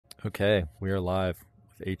Okay, we are live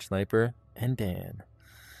with H Sniper and Dan.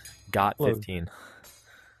 Got Hello. 15.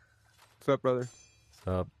 What's up, brother?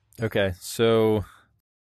 So, okay, so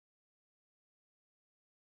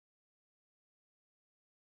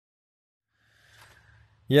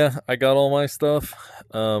yeah, I got all my stuff.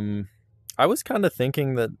 I was kind of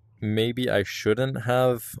thinking that maybe I shouldn't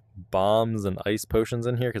have bombs and ice potions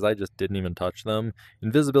in here because I just didn't even touch them.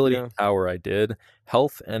 Invisibility Yeah. and power I did.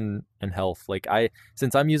 Health and health. Like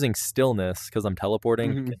since I'm using stillness because I'm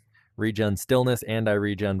teleporting, I hmm can regen stillness and I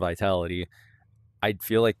regen vitality. I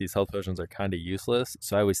feel like these health potions are kind of useless.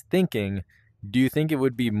 So I was thinking, do you think it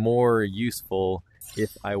would be more useful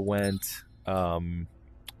if I went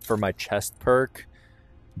for my chest perk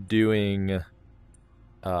doing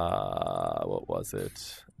what was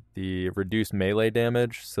it? The reduced melee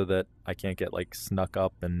damage so that I can't get like snuck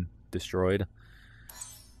up and destroyed.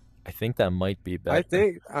 I think that might be I better.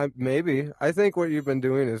 think maybe. I think what you've been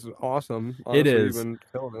doing is awesome. It Honestly, you've is. been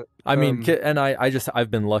killing it. I mean, and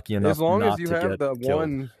I've been lucky enough As long as not you to have get the killed.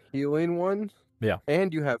 one healing one, Yeah.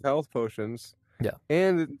 and you have health potions, Yeah.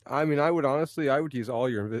 and I mean, I would use all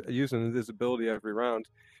your using invisibility every round.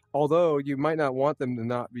 Although you might not want them to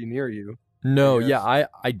not be near you, I No, yeah, guess.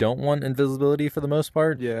 I don't want invisibility for the most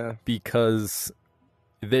part Yeah, because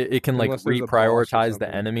it can like unless there's a boss or reprioritize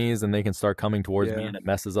the something. enemies and they can start coming towards me Yeah, and it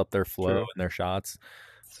messes up their flow true. and their shots.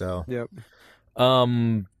 So, Yep.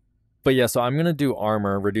 um, but yeah, so I'm gonna do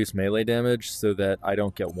armor, reduce melee damage so that I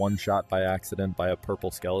don't get one shot by accident by a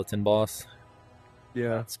purple skeleton boss.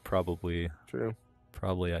 Yeah, That's probably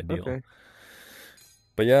ideal. true. Okay.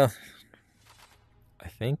 But yeah, I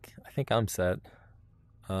think I'm set.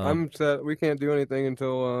 Um, I'm set. We can't do anything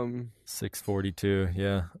until 642,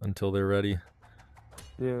 yeah, until they're ready.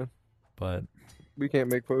 yeah. But We can't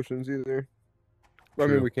make potions either. I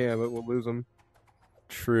mean, true, we can, but we'll lose them.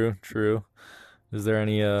 true. Is there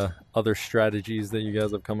any other strategies that you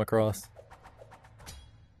guys have come across,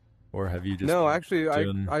 or have you just No, been actually,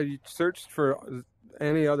 doing? I searched for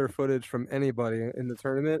any other footage from anybody in the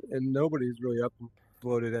tournament, and nobody's really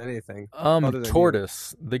uploaded anything other than you.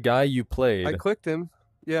 Tortoise, the guy you I played. clicked him.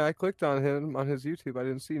 Yeah, I clicked on him on his YouTube. I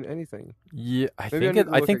didn't see anything. Yeah, Maybe I need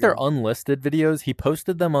to I look think they're again. unlisted videos. He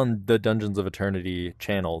posted them on the Dungeons of Eternity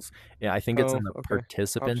channels. Yeah, I think it's in Oh, the okay.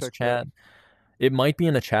 I'll participants check that. chat. It might be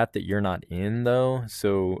in a chat that you're not in though.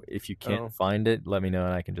 So if you can't Oh, find it, let me know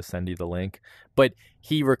and I can just send you the link. But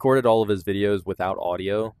he recorded all of his videos without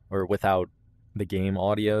audio or without the game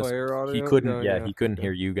audio. So player he audio. couldn't, Yeah, yeah, yeah. he couldn't Okay.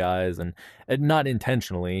 hear you guys and not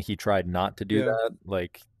intentionally. He tried not to do Yeah, that.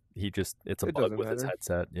 Like it's a it bug doesn't with his matter.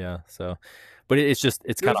 headset. Yeah. So but it's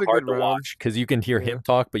It kind was of a hard good to round. watch because you can hear him Yeah.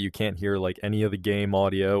 talk, but you can't hear like any of the game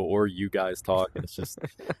audio or you guys talk, and it's just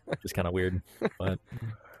kind of weird. But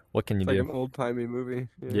what can you It's like do? an old-timey movie.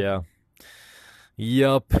 Yeah. Yeah.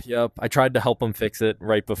 Yep. I tried to help him fix it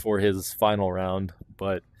right before his final round,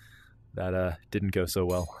 but that didn't go so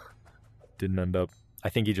well. Didn't end up. I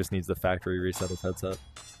think he just needs the factory reset his headset.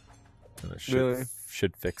 And it Really?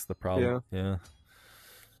 should fix the problem. Yeah. Yeah.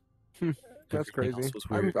 Hmm. That's Everything crazy. else was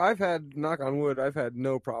weird. I've had, knock on wood, I've had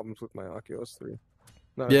no problems with my Oculus 3.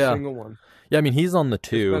 Not a Yeah. single one. Yeah, I mean he's on the It's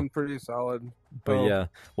 2, been pretty solid. but Oh, yeah.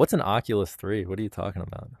 What's an Oculus 3? What are you talking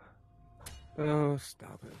about? oh,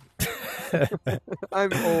 stop it.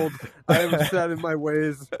 I'm old. I am set in my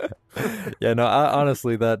ways. Yeah, no,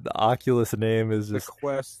 honestly that Oculus name is The just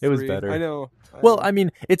Quest it was 3. I better. know. I Well, know. I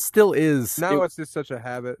mean, it still is. Now it's just such a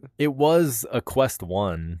habit. It was a Quest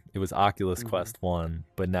 1. It was Oculus hmm Quest 1,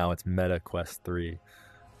 but now it's Meta Quest 3.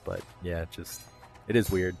 But yeah, it is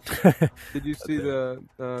weird. Did you That's see it.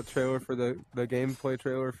 the trailer for the gameplay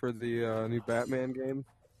trailer for the new Batman game?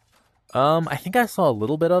 I think I saw a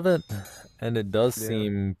little bit of it and it does Yeah.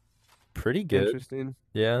 seem pretty good. Interesting.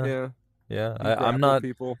 Yeah. Yeah. Yeah. You I'm grapple not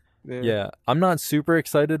people. Yeah. yeah, I'm not super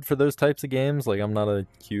excited for those types of games. Like I'm not a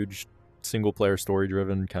huge single player story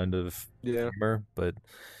driven kind of Yeah. gamer, but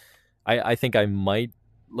I think I might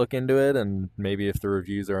look into it, and maybe if the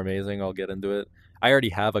reviews are amazing, I'll get into it. I already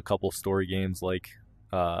have a couple story games like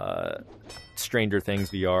uh, Stranger Things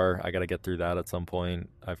VR. I got to get through that at some point.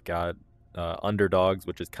 I've got Underdogs,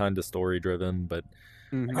 which is kind of story driven, but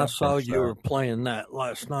I hmm I got to saw finish you that. were playing that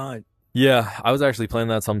last night. Yeah, I was actually playing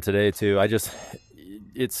that some today too.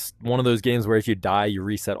 It's one of those games where if you die, you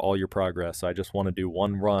reset all your progress. So I just want to do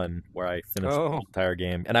one run where I finish the Oh, whole entire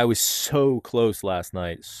game. And I was so close last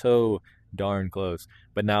night, so darn close.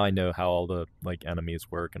 But now I know how all the like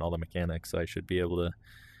enemies work and all the mechanics, so I should be able to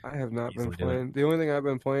I have not been easily do it. playing. The only thing I've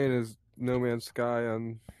been playing is No Man's Sky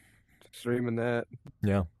on streaming that,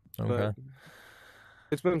 Yeah. but Okay.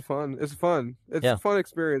 it's been fun. It's fun. It's a Yeah. fun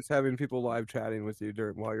experience having people live chatting with you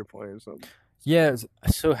during while you're playing something. Yeah.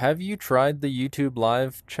 So have you tried the YouTube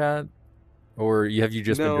live chat, or have you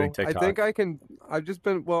just been doing No, I TikTok? think I can. I've just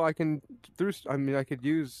been. Well, I can through. I mean, I could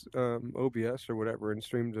use OBS or whatever and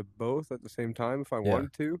stream to both at the same time if I Yeah.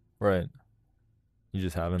 wanted to. Right. You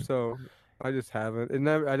just haven't. So I just haven't. And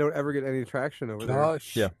never. I don't ever get any traction over there.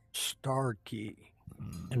 Yeah. Josh Starkey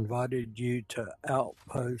invited you to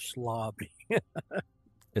Outpost Lobby.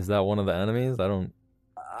 Is that one of the enemies? I I don't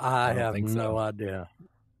have think no so. idea.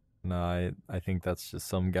 No, I think that's just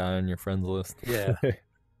some guy on your friends list. Yeah,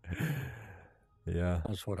 Yeah.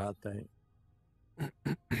 that's what I think.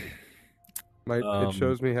 It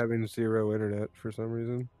shows me having zero internet for some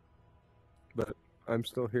reason, but I'm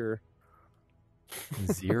still here.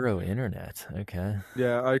 Zero internet. Okay.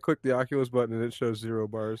 Yeah, I clicked the Oculus button and it shows 0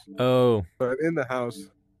 bars. Oh, But I'm in the house.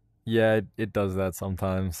 yeah, it does that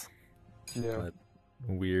sometimes. Yeah. But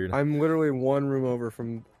weird. I'm literally one room over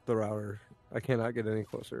from the router. I cannot get any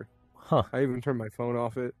closer. Huh. I even turned my phone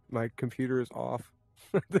off. My computer is off.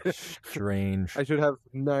 Strange. I should have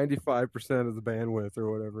 95% of the bandwidth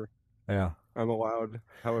or whatever. Yeah. I'm allowed.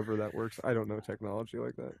 However that works. I don't know technology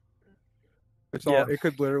like that. It's Yeah. all. It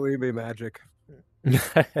could literally be magic.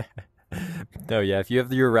 No, yeah. If you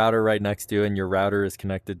have your router right next to you and your router is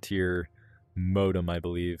connected to your modem, I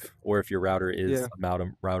believe, or if your router is Yeah. a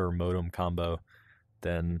router modem combo,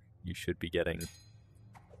 then you should be getting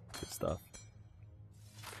good stuff.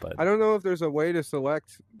 But I don't know if there's a way to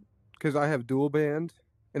select because I have dual band,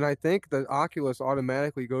 and I think the Oculus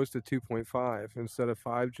automatically goes to 2.5 instead of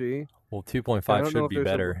 5G. well, I 2.5 don't know should if be there's a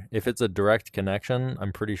better. If it's a direct connection,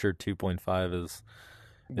 I'm pretty sure 2.5 is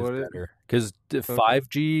would it? better. Because Okay.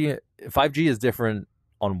 5G is different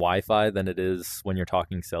on Wi-Fi than it is when you're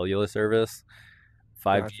talking cellular service.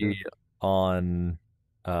 5G Gotcha. on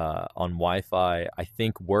Wi-Fi, I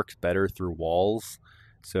think works better through walls.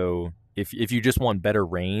 So if you just want better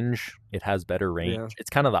range, it has better range. Yeah. It's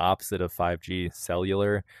kind of the opposite of 5G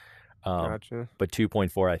cellular. Gotcha. But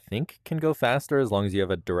 2.4 I think can go faster as long as you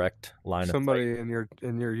have a direct line of sight. Somebody in your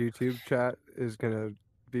YouTube chat is gonna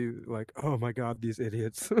be like, "Oh my God, these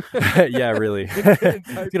idiots!" Yeah, really. And It's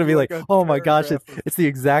type gonna you be like, like a oh my gosh, paragraph of it's the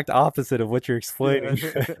exact opposite of what you're yeah. explaining.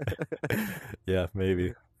 Yeah,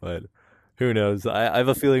 maybe, but who knows? I have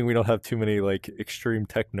a feeling we don't have too many like extreme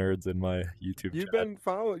tech nerds in my YouTube You've chat.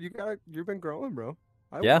 been You've been growing, bro.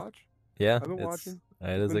 I Yeah, watch. yeah, I've been watching. it You've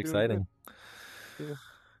is been doing good. exciting. Yeah.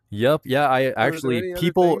 Yep, yeah. I Are there actually any other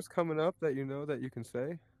people, things coming up that you know that you can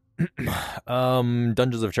say?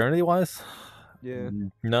 Dungeons of Eternity wise, Yeah.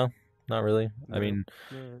 no, not really. I No. mean,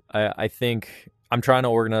 No. I think I'm trying to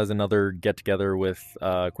organize another get together with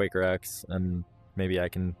Quaker X, and maybe I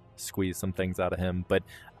can squeeze some things out of him. But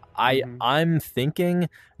Mm-hmm. I'm thinking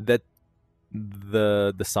that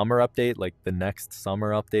the summer update, like the next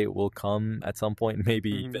summer update, will come at some point, maybe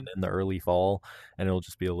even Mm-hmm. in the early fall, and it'll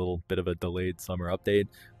just be a little bit of a delayed summer update.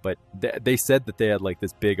 But they said that they had like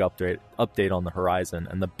this big update on the horizon,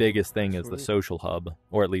 and the biggest thing is the Sweet. social hub,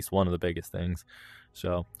 or at least one of the biggest things.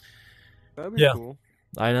 So That'd be yeah, cool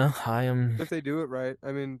I know I am. if they do it right.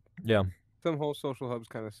 I mean, Yeah, some whole social hubs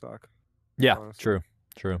kind of suck, yeah, honestly.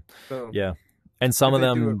 true. So Yeah, and some if of they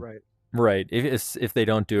do it them, right. right? If they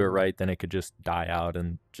don't do it Mhm. right, then it could just die out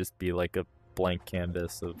and just be like a blank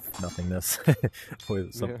canvas of nothingness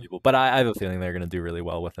with some Yeah. people. But I have a feeling they're going to do really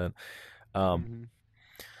well with it. Um, Mm-hmm.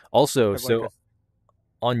 also, Have like a so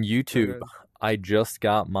on go YouTube, ahead. I just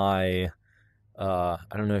got my. I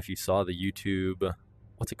don't know if you saw the YouTube.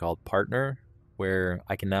 What's it called? Partner, where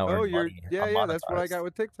I can now Oh, earn money. I'm yeah. That's what I monetized. got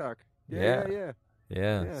with TikTok. Yeah, Yeah. yeah.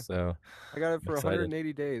 Yeah. So I got it I'm for excited.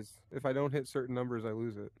 180 days. If I don't hit certain numbers, I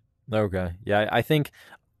lose it. Okay. Yeah, I think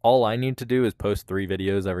all I need to do is post 3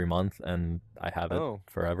 videos every month, and I have it Oh,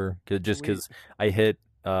 forever. Just sweet. because I hit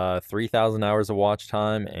 3,000 hours of watch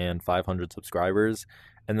time and 500 subscribers,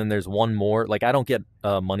 and then there's one more. Like I don't get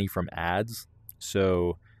money from ads,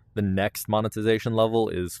 so the next monetization level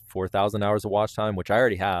is 4,000 hours of watch time, which I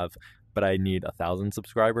already have, but I need 1,000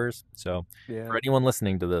 subscribers. So for Yeah. anyone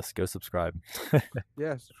listening to this, go subscribe.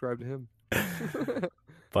 Yeah. Subscribe to him.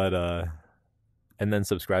 But and then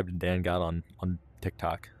subscribe to Dan God on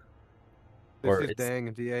TikTok. It's Or just it's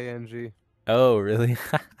dang, DANG. oh really?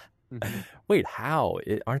 Mm-hmm. Wait, how?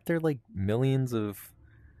 Aren't there like millions of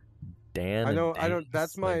Dan I and know. I don't.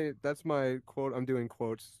 Dangs? Like That's my quote. I'm doing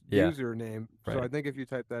quotes. yeah, Username. So I right. think if you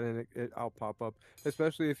type that in, I'll pop up.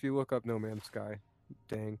 Especially if you look up No Man's Sky.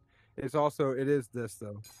 Dang. It is this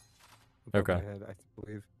though. Above Okay. my head, I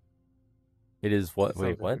believe. It is what? It's Wait,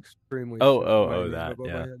 something what? extremely Oh, short. oh, My oh, name that. above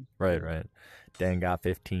my Yeah. head. Right, Yeah. right.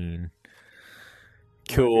 DanGott15. It might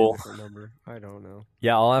be a Cool. different number. I don't know.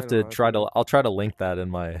 Yeah, I'll I have don't to honestly try know. to I'll try to link that in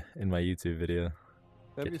my YouTube video.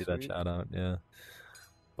 That'd get be you that sweet. shout out. Yeah,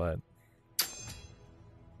 but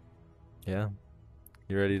yeah,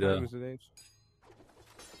 you ready What time to is it, H?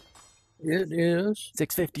 It is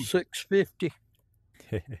 6:50?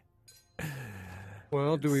 6:50.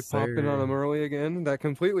 Well, do we pop in on him early again? That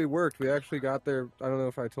completely worked. We actually got there. I don't know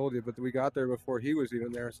if I told you, but we got there before he was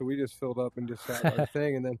even there. So we just filled up and just sat our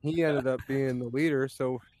thing. And then he ended up being the leader.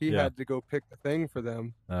 So he Yeah. had to go pick the thing for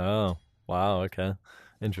them. Oh, wow. Okay,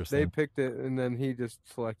 They interesting. picked it and then he just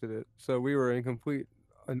selected it. So we were in complete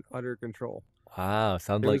and utter control. Wow,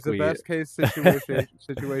 sounds It was like the we. best case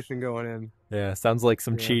situation going in. Yeah, sounds like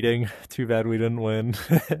some Yeah. cheating. Too bad we didn't win.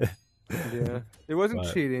 Yeah. It wasn't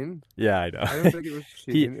But- cheating. Yeah, I know. I don't think it was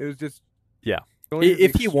cheating. It was just Yeah. going to the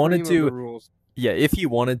If he wanted extreme of to, the rules. yeah, if he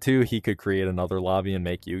wanted to, he could create another lobby and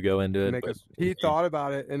make you go into it. Make but us, he thought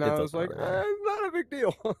about it, and he I thought was like, about it, it's not a big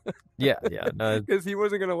deal. yeah, no, Because he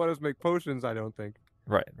wasn't going to let us make potions, I don't think.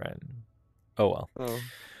 right. Oh well. Oh,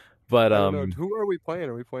 But I don't know. Who are we playing?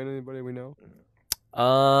 Are we playing anybody we know?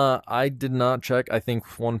 I did not check. I think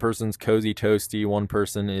one person's Cozy Toasty, one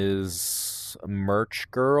person is Merch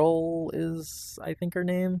Girl is I think her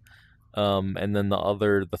name. And then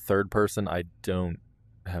the third person, I don't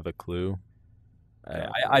have a clue.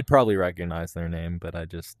 I'd probably recognize their name, but I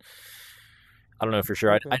don't know for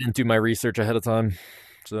sure. Okay. I didn't do my research ahead of time,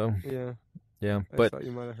 so Yeah. I But thought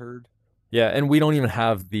you might have heard. yeah, and we don't even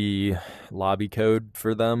have the lobby code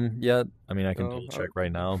for them yet. I mean, I can Oh, double check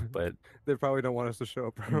right now, but They probably don't want us to show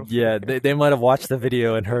up early. yeah, they might have watched the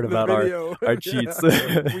video and heard The about video. our Yeah. cheats,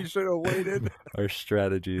 We should have waited. our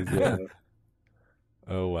strategies. Yeah.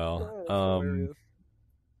 Oh well. That's hilarious.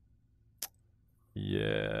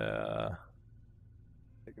 Yeah.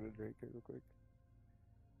 Taking a drink here real quick.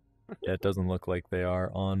 Yeah, it doesn't look like they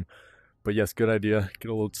are on. But yes, good idea. Get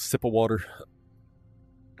a little sip of water.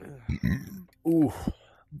 Ooh.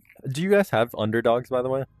 Do you guys have underdogs, by the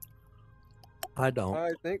way? I don't.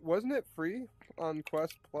 I think, wasn't it free on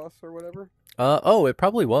Quest Plus or whatever? Oh, it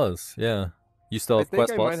probably was. Yeah. You still I have think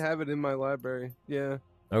Quest I Plus? might have it in my library. Yeah.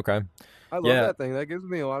 Okay. I love Yeah. that thing. That gives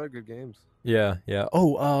me a lot of good games. Yeah.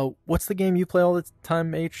 Oh, what's the game you play all the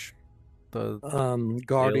time, H? The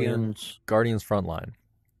Guardians. Frontline.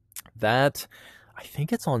 That, I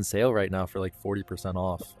think it's on sale right now for like 40%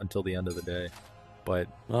 off until the end of the day. But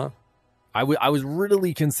Huh? I was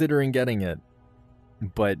really considering getting it,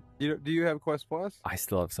 but Do you have Quest Plus? I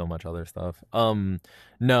still have so much other stuff.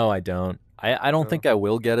 No, I don't. I don't Oh. think I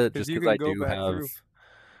will get it 'Cause just you because I can go do back have. through.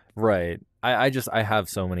 Right. I have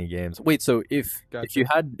so many games. Wait, so if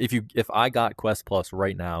I got Quest Plus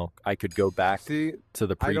right now, I could go back See, to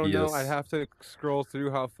the I previous. don't know. I'd have to scroll through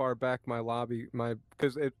how far back my lobby,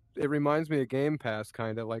 because it reminds me of Game Pass,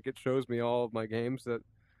 kind of like it shows me all of my games that,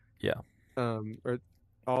 Yeah. or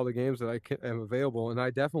all the games that am available, and I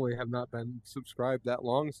definitely have not been subscribed that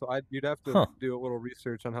long. So you'd have to Huh. do a little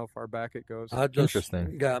research on how far back it goes. I just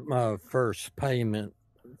Interesting. got my first payment,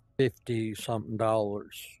 $50-something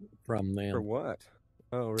from them. For what?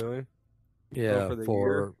 Oh, really? Yeah, for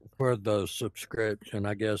the for the subscription,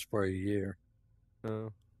 I guess for a year.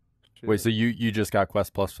 Oh. Wait, shit. so you just got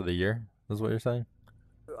Quest Plus for the year? Is what you're saying?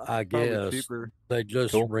 I Probably guess cheaper. they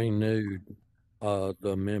just Cool. renewed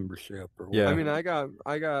the membership or Yeah. I mean, I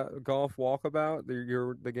got Golf Walkabout,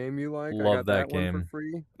 the game you like. I Love got that one game. for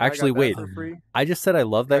free. Actually, I got that wait. for free. I just said I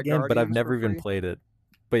love that Got game, but I've Guardians never for even free. played it.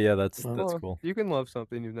 But yeah, that's Well, cool. You can love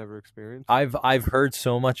something you've never experienced. I've heard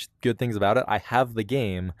so much good things about it. I have the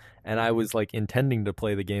game, and I was like intending to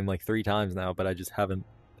play the game like 3 times now, but I just haven't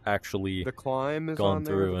actually. The Climb is gone on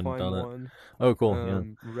there. through The and Climb done it. 1. Oh,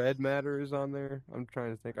 cool. Red Matter is on there. I'm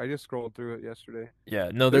trying to think. I just scrolled through it yesterday.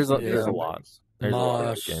 Yeah. No, there's a Yeah. lot. There's a lot of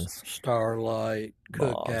Moss, good games. Starlight,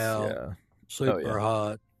 Moss, Cookout, yeah. Super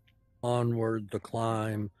Hot, Onward, The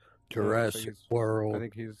Climb, Jurassic I World.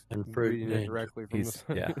 think he's and Fruit reading it Ninja. directly from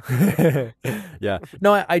the He's yeah. Yeah.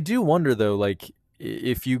 No, I do wonder though, like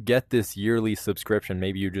if you get this yearly subscription,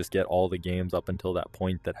 maybe you just get all the games up until that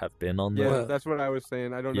point that have been on there. Yeah, Well, that's what I was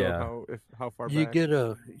saying. I don't Yeah. know how far You back. get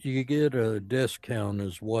a discount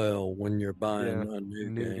as well when you're buying a new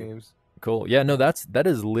game. games. Cool. Yeah, no, that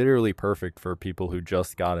is literally perfect for people who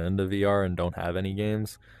just got into VR and don't have any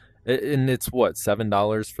games. And it's what,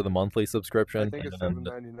 $7 for the monthly subscription? I think it's and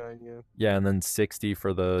then, $7.99. Yeah. yeah, and then 60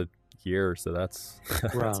 for the year. So that's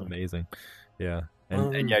that's Right. amazing. Yeah,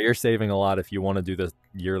 and Um, yeah, you're saving a lot if you want to do the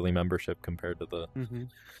yearly membership compared to the. Mm-hmm.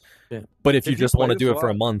 But if you If you just want to play do this it for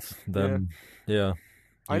a lot- month, then yeah.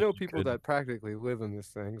 I you- know you people could. that practically live in these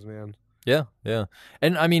things, man. Yeah,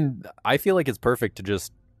 and I mean, I feel like it's perfect to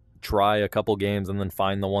just try a couple games and then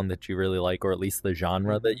find the one that you really like, or at least the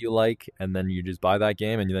genre that you like, and then you just buy that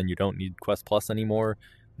game, and then you don't need Quest Plus anymore,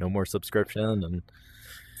 no more subscription, and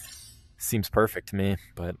seems perfect to me.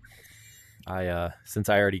 But since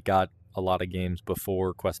I already got a lot of games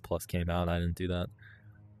before Quest Plus came out, I didn't do that.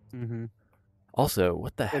 Mm-hmm. Also,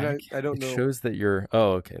 what the And heck? I don't It know shows that you're.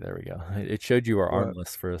 Oh, okay, there we go. It showed you were what.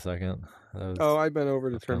 armless for a second. Oh, I bent over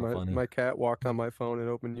to That's turn kind of funny. my cat walked on my phone and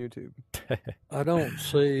opened YouTube. I don't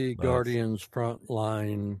see Nice. Guardians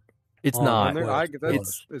Frontline It's on On not. there, Quest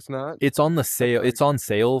Plus. it's not. It's on the sale. That's It's on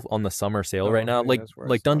sale on the summer sale right Oh, now. maybe that's where I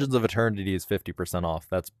Like saw it. Dungeons of Eternity is 50% off.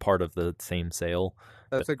 That's part of the same sale.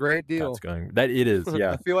 That's a great That's deal. going. That it is.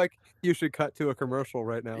 Yeah. I feel like you should cut to a commercial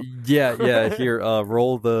right now. Yeah. Here,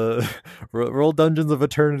 roll the roll Dungeons of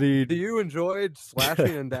Eternity. Do you enjoy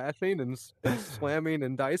slashing and dashing and slamming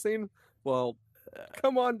and dicing? Well,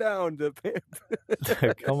 come on down to.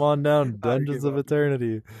 Come on down, I Dungeons give of up.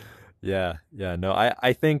 Eternity. Yeah. No,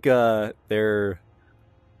 I think their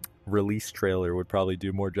release trailer would probably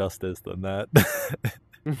do more justice than that.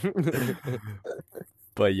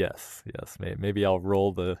 But yes, maybe I'll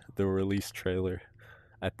roll the release trailer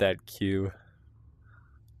at that queue.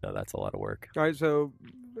 No, that's a lot of work. All right, so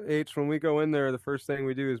H, when we go in there, the first thing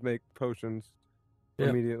we do is make potions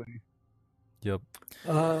immediately. Yep.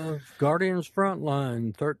 Guardians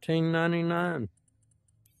Frontline, $13.99.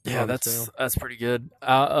 Yeah, that's pretty good.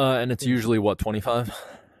 And it's usually what, 25?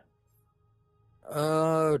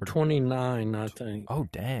 29, I think. Oh,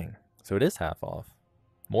 dang. So it is half off.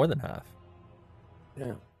 More than half.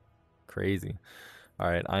 Yeah. Crazy. All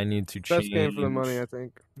right, I need to change. Best game for the money, I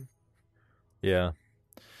think. Yeah.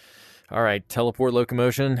 All right, teleport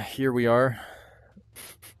locomotion. Here we are.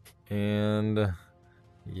 And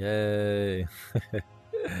yay.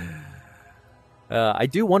 I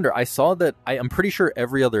do wonder. I saw that. I'm pretty sure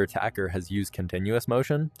every other attacker has used continuous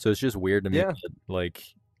motion, so it's just weird to me that, like,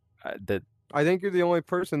 that. I think you're the only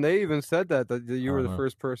person. They even said that you were the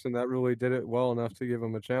first person that really did it well enough to give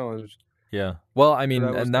them a challenge. Yeah. Well, I mean,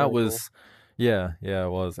 So that was cool. Yeah, it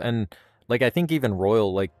was. And like, I think even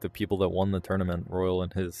Royal, like the people that won the tournament, Royal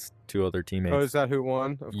and his two other teammates. Oh, is that who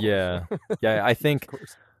won? Of yeah. Yeah, I think.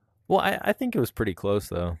 Well, I think it was pretty close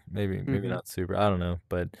though. Maybe not super. I don't know,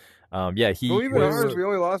 but yeah, Believe it ours, we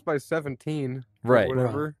only lost by 17. Right.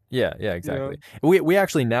 Whatever. Yeah, exactly. You know? We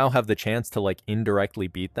actually now have the chance to like indirectly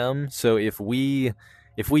beat them. So if we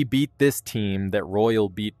beat this team that Royal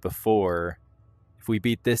beat before, if we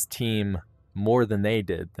beat this team more than they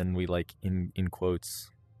did, then we like in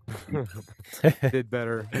quotes did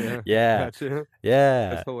better. Yeah. Yeah. Gotcha. Yeah.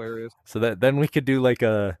 That's hilarious. So then we could do like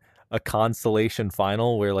a consolation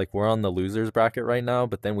final where like we're on the losers bracket right now,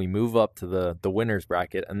 but then we move up to the winners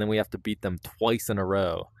bracket, and then we have to beat them twice in a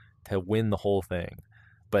row to win the whole thing.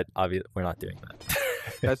 But obviously we're not doing that.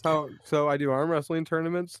 That's how. So I do arm wrestling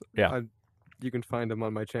tournaments. Yeah. You can find them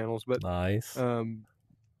on my channels, but nice.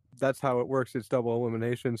 That's how it works. It's double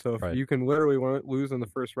elimination. So if you can literally lose in the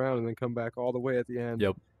first round and then come back all the way at the end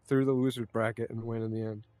through the losers bracket and win in the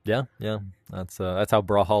end. Yeah. That's how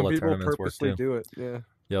Brawlhalla tournaments work too. People purposely do it. Yeah.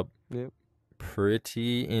 Yep.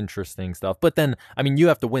 Pretty interesting stuff. But then, I mean, you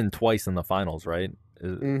have to win twice in the finals, right?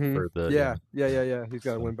 For the yeah. He's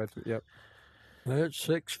got to win by 2. Yep. That's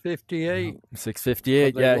 658.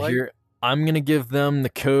 658. Yeah. Here, I'm gonna give them the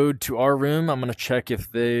code to our room. I'm gonna check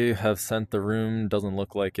if they have sent the room. Doesn't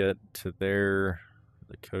look like it to the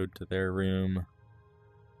code to their room.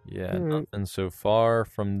 Yeah, nothing so far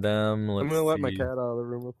from them. I'm gonna let my cat out of the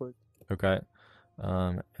room real quick. Okay.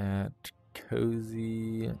 At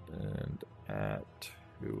Cozy and at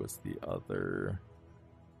who was the other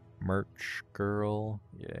merch girl?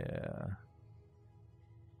 Yeah.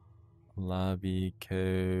 Lobby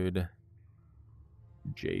code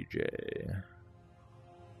JJ.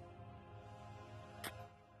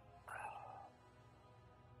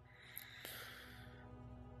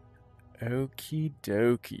 Okie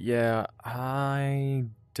dokie. Yeah, I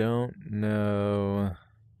don't know.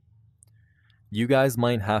 You guys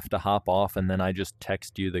might have to hop off, and then I just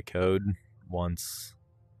text you the code once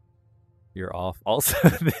you're off. Also,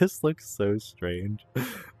 this looks so strange.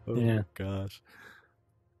 Oh my gosh.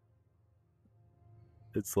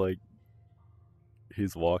 It's like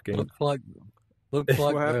he's walking. Looks like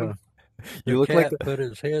you look like put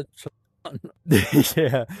his head on.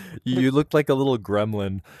 Yeah, you look like a little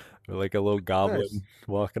gremlin or like a little goblin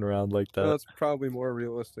walking around like that. Well, that's probably more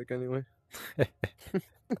realistic anyway.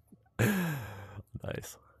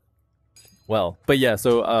 Nice. Well, but yeah,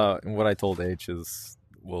 so what I told H is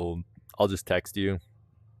I'll just text you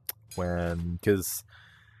because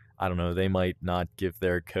I don't know, they might not give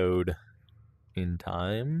their code in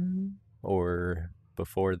time or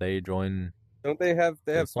before they join. Don't they have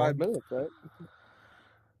 5 minutes, right?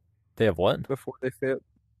 They have what? Before they fail.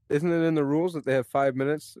 Isn't it in the rules that they have 5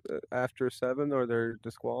 minutes after 7 or they're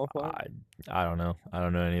disqualified? I don't know. I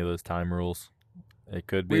don't know any of those time rules. It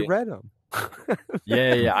could We be. read them.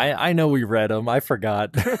 Yeah. I know we read them. I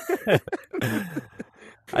forgot.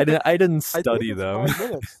 I didn't I think study it's them. 5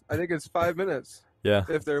 minutes. I think it's 5 minutes. Yeah.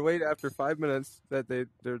 If they're late after 5 minutes, that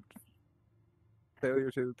they're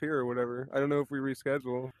failure to appear or whatever. I don't know if we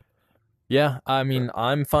reschedule. Yeah, I mean, But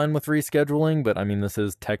I'm fine with rescheduling, but I mean, this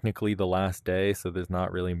is technically the last day, so there's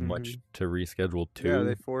not really much to reschedule yeah,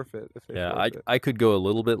 they to. forfeit if they Yeah, forfeit. I could go a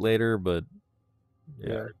little bit later, but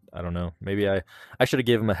yeah, I don't know. Maybe I should have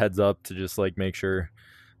gave them a heads up to just like make sure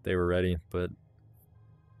they were ready, but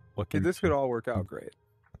what Hey, can this could all work out great.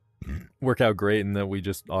 work out great and that we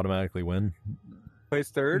just automatically win?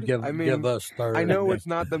 Place third? Give us third. I know it's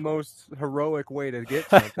not the most heroic way to get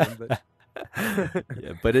something, but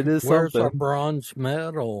Yeah, but it is Where's something. our bronze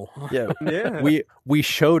medal? Yeah, yeah. we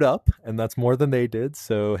showed up, and that's more than they did.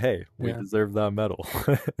 So hey, we Yeah. deserve that medal,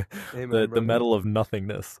 Amen, the brother. medal of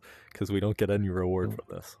nothingness, because we don't get any reward from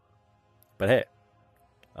this. But hey,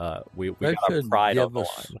 we They got our should pride on give the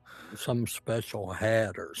us line. some special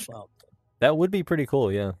hat or something. That would be pretty cool.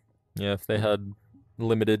 Yeah, if they had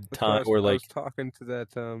limited That's why time or I like was talking to that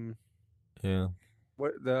yeah.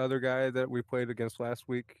 what the other guy that we played against last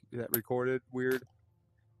week that recorded weird.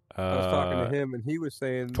 I was talking to him and he was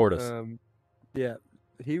saying Tortoise. yeah,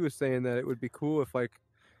 he was saying that it would be cool if like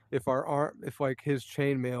if his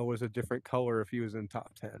chainmail was a different color if he was in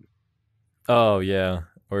top 10. Oh yeah,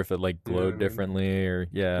 or if it like You know what glowed I mean? differently, or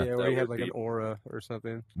Yeah, that or he had would like be, an aura or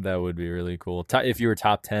something. that would be really cool. If you were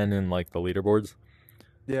top 10 in like the leaderboards.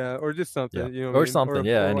 Yeah, or just something, Yeah, you know what or I mean? something.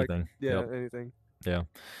 Yeah, or like anything. yeah, Yep. anything. Yeah.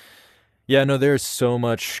 Yeah, no, there's so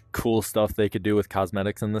much cool stuff they could do with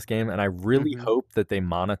cosmetics in this game, and I really hope that they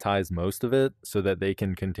monetize most of it so that they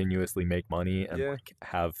can continuously make money and like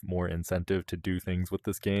have more incentive to do things with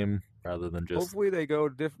this game rather than just. Hopefully they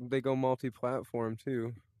go multi-platform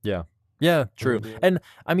too. Yeah, true. And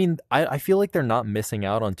I mean, I feel like they're not missing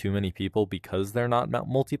out on too many people because they're not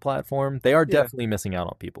multi-platform. They are definitely missing out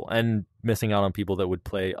on people and missing out on people that would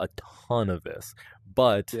play a ton of this.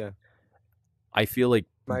 But I feel like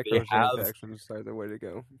microtransactions are the way to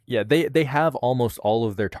go. Yeah, they have almost all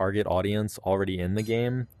of their target audience already in the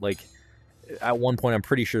game. Like at one point, I'm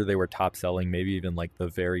pretty sure they were top selling, maybe even like the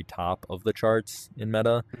very top of the charts in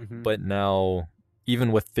meta. But now,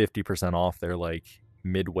 even with 50% off, they're like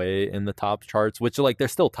midway in the top charts, which like they're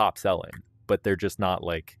still top selling, but they're just not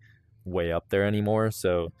like way up there anymore.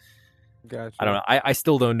 So gotcha. I don't know. I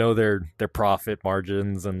still don't know their profit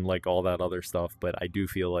margins and like all that other stuff, but I do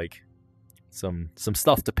feel like some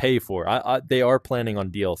stuff to pay for. They are planning on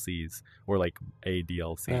DLCs or like a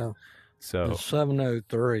DLC. Yeah. So it's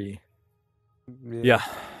 7:03. Yeah.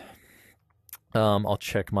 I'll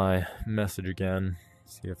check my message again.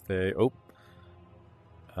 See if they.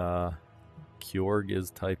 Kjorg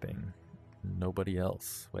is typing. Nobody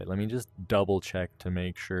else. Wait, let me just double check to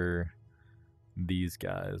make sure these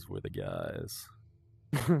guys were the guys.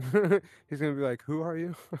 He's gonna be like, "Who are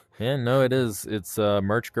you?" Yeah, no, it is. It's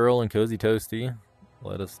Merch Girl and Cozy Toasty.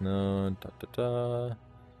 Let us know.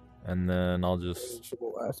 And then I'll just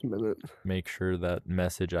last minute make sure that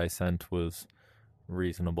message I sent was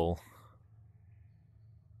reasonable.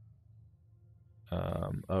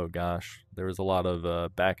 Oh gosh, there was a lot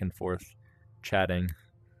of back and forth chatting.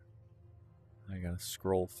 I gotta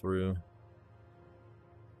scroll through.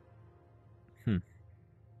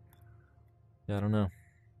 Yeah, I don't know.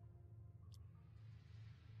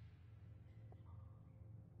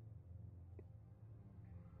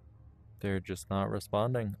 They're just not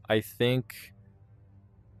responding. I think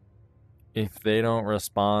if they don't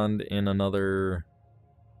respond in another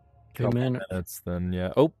couple minutes, then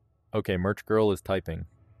yeah. Oh, okay. Merch Girl is typing.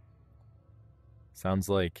 Sounds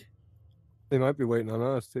like they might be waiting on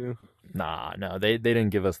us too. Nah, no, they didn't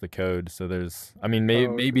give us the code, so there's. I mean,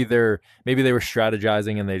 maybe they were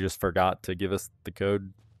strategizing and they just forgot to give us the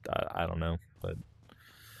code. I don't know, but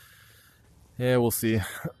yeah, we'll see.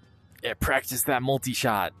 Yeah, practice that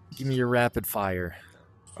multi-shot. Give me your rapid fire.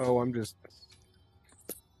 Oh, I'm just.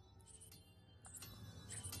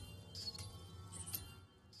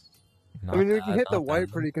 I mean, we can hit the white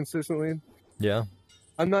pretty consistently. Yeah.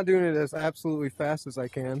 I'm not doing it as absolutely fast as I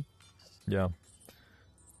can. Yeah.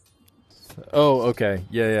 Oh, okay.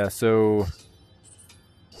 Yeah. So,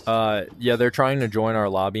 yeah, they're trying to join our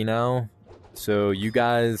lobby now. So you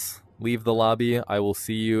guys leave the lobby. I will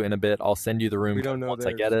see you in a bit. I'll send you the room once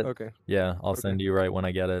I get it. Okay. Yeah, I'll send you right when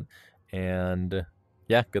I get it. And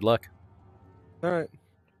yeah, good luck. All right.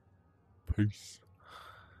 Peace.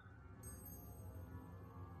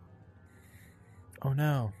 Oh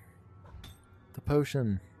no. The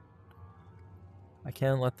potion. I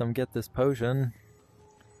can't let them get this potion.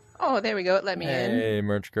 Oh, there we go. It let me in. Hey,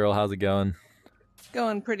 merch girl, how's it going?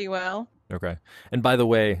 Going pretty well. Okay. And by the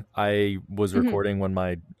way, I was Mhm. recording when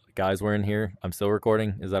my guys were in here. I'm still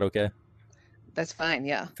recording. Is that okay? That's fine,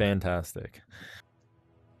 yeah. Fantastic.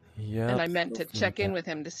 Yeah. And I meant to check in with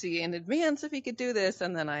him to see in advance if he could do this,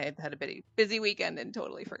 and then I had a busy weekend and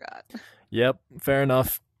totally forgot. Yep, fair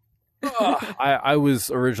enough. I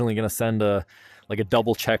was originally going to send a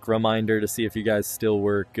double check reminder to see if you guys still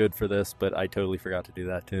were good for this, but I totally forgot to do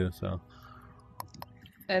that too, so.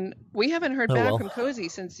 And we haven't heard Oh, back well. from Cozy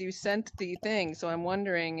since you sent the thing, so I'm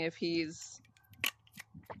wondering if he's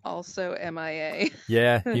also MIA.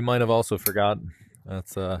 Yeah, he might have also forgotten.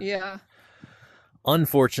 That's Yeah.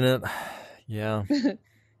 unfortunate. Yeah.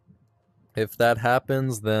 If that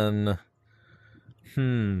happens, then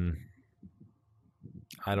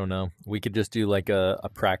I don't know. We could just do like a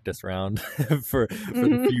practice round for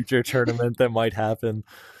the future tournament that might happen.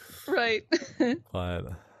 Right. But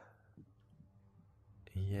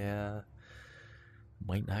yeah,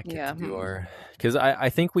 might not get Yeah. to do our, because I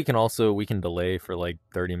think we can delay for like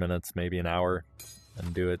 30 minutes, maybe an hour,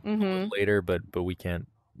 and do it a little later. But we can't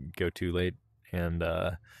go too late. And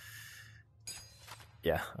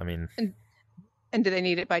yeah, I mean. And do they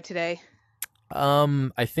need it by today?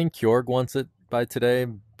 I think Jorg wants it by today,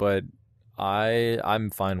 but I'm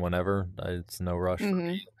fine whenever. It's no rush for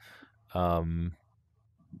me.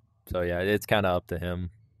 So yeah, it's kind of up to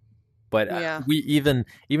him. But Yeah. we even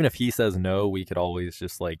if he says no, we could always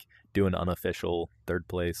just like do an unofficial third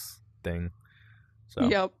place thing. So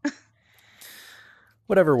Yep.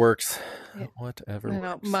 whatever works. Yeah. Whatever I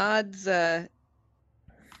know. works. Mod's one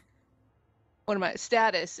of my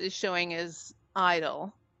status is showing as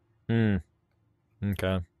idle.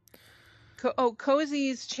 Okay.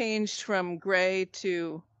 Cozy's changed from gray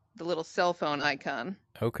to the little cell phone icon.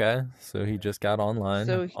 Okay, so he just got online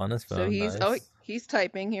on his phone. So he's nice. he's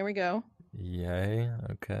typing. Here we go. Yay.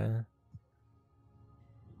 Okay.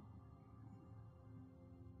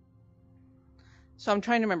 So I'm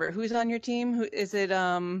trying to remember who's on your team. Who is it?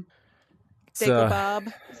 Daco Bob,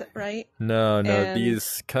 is that right? No. And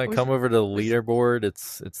these come over to the leaderboard.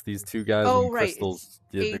 It's these two guys. Oh, in right. Crystals.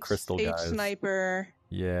 The crystal guys. H Sniper.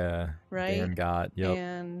 Yeah. Right. DanGott. Yep.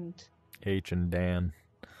 And H and Dan.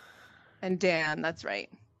 And Dan, that's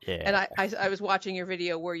right. Yeah. And I was watching your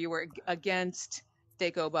video where you were against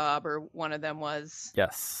Daco Bob, or one of them was.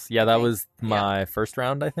 Yes. Yeah, that was my first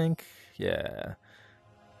round, I think. Yeah.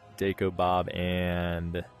 Daco Bob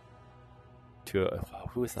and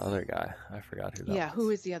who was the other guy? I forgot who that was. Yeah, who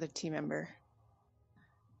is the other team member?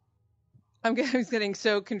 I was getting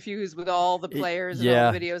so confused with all the players and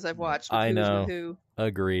all the videos I've watched. I know. With who.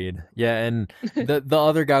 Agreed. Yeah, and the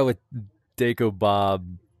other guy with Daco Bob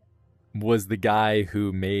was the guy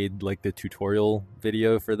who made like the tutorial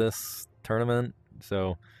video for this tournament.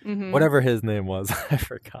 So whatever his name was, I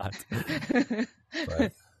forgot.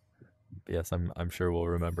 But yes, I'm sure we'll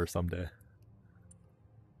remember someday.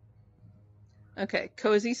 Okay,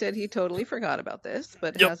 Cozy said he totally forgot about this,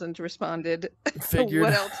 but hasn't responded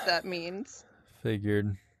what else that means.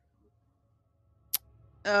 Figured.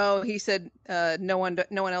 Oh, he said no one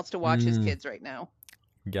else to watch his kids right now.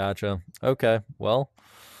 Gotcha. Okay, well,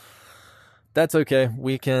 that's okay.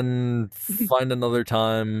 We can find another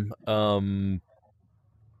time.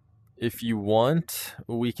 If you want,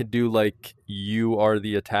 we could do like you are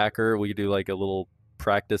the attacker. We could do like a little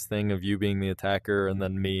practice thing of you being the attacker and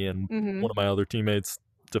then me and one of my other teammates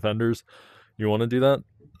defenders. You want to do that?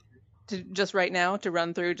 Just right now to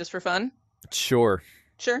run through just for fun? Sure.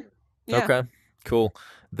 Yeah. Okay, cool.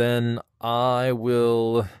 Then I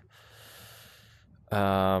will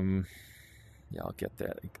yeah, I'll get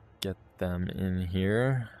them in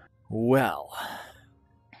here. Well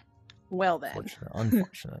then.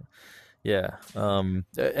 Unfortunate. Yeah.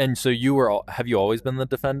 And so have you always been the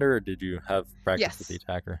defender, or did you have practice with the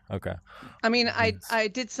attacker? Okay. I mean, I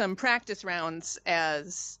did some practice rounds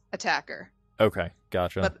as attacker. Okay,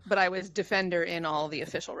 gotcha. But I was defender in all the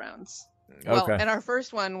official rounds. Okay. Well, and our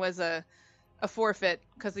first one was a forfeit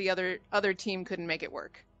because the other team couldn't make it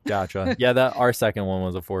work. Gotcha. Yeah, our second one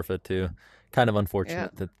was a forfeit too. Kind of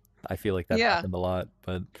unfortunate that I feel like that happened a lot,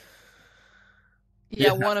 but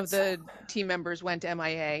yeah, one of the team members went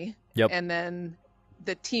MIA. Yep. And then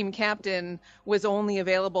the team captain was only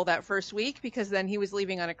available that first week because then he was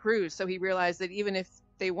leaving on a cruise. So he realized that even if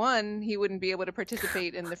they won, he wouldn't be able to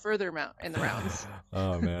participate in the further in the rounds.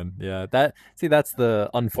 Oh man, yeah. That's the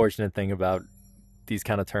unfortunate thing about these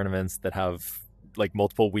kind of tournaments that have like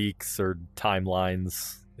multiple weeks or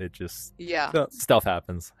timelines. It just stuff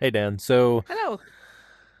happens. Hey Dan, so hello.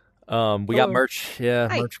 We got Hello. merch. Yeah,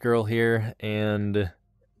 Hi. merch girl here, and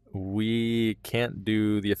we can't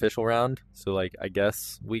do the official round, so like I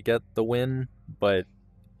guess we get the win. But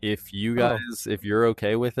if you guys, if you're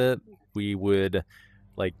okay with it, we would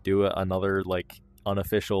like do another like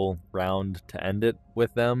unofficial round to end it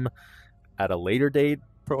with them at a later date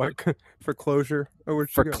For closure. Oh, where'd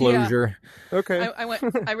for you go? closure. Okay.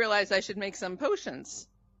 I realized I should make some potions.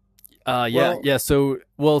 Yeah, Well, yeah. So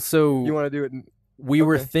You want to do it? we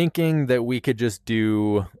were okay. thinking that we could just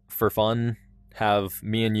do for fun, have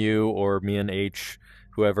me and you or me and H,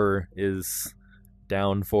 whoever is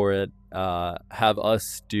down for it, have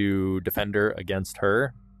us do defender against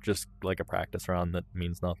her, just like a practice round that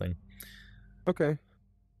means nothing. Okay.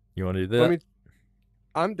 You want to do that?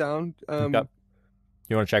 I'm down. Yep.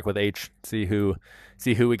 You want to check with H, see who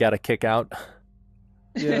we got to kick out?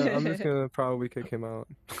 Yeah, I'm just gonna probably kick him out.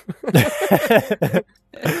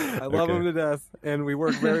 I love him to death, and we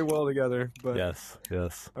work very well together. But yes.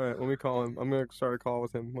 All right, let me call him. I'm gonna start a call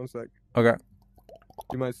with him. 1 sec. Okay.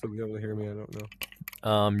 You might still be able to hear me. I don't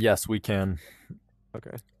know. Yes, we can.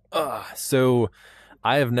 Okay. So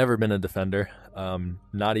I have never been a defender.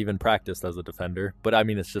 Not even practiced as a defender. But I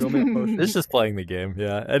mean, it's just playing the game.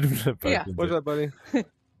 Yeah. Yeah. What's up, buddy?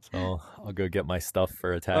 So I'll go get my stuff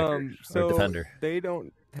for attacker So or defender. they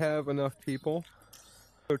don't have enough people,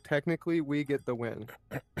 so technically we get the win.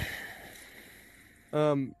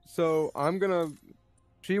 So I'm gonna.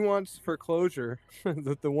 She wants for closure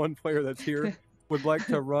that the one player that's here would like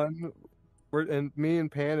to run, and me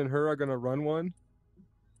and Pan and her are gonna run one,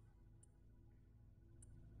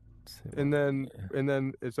 and then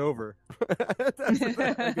it's over.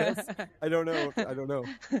 I guess. I don't know.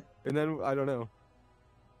 And then I don't know.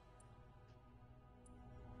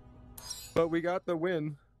 But we got the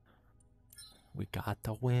win. We got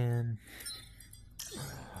the win.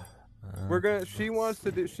 She wants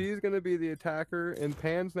to do. She's gonna be the attacker, and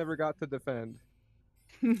Pan's never got to defend.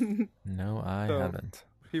 No, I haven't.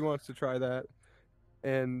 He wants to try that,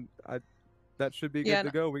 and that should be good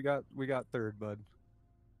to go. We got third, bud.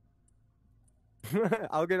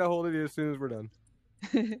 I'll get a hold of you as soon as we're done.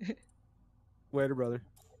 Later, brother.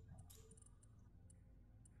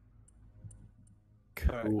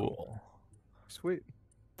 Cool. Right. Sweet.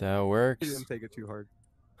 That works. He didn't take it too hard.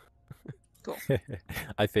 Cool.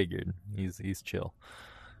 I figured he's chill.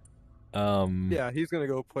 Yeah, he's gonna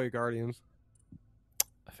go play Guardians.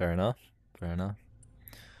 Fair enough.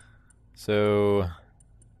 So,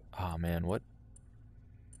 oh man, what?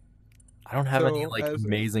 I don't have any like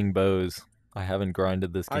amazing bows. I haven't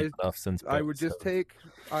grinded this game enough since. I would just take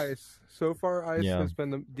ice. So far, ice has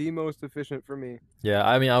been the most efficient for me. Yeah,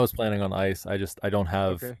 I mean, I was planning on ice. I don't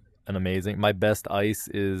have an amazing. My best ice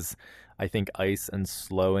is, I think, ice and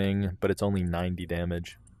slowing, but it's only 90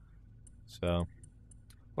 damage. So.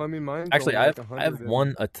 Well, I mean, mine's actually, I like have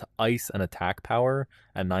one ice and attack power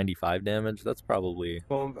at 95 damage. That's probably.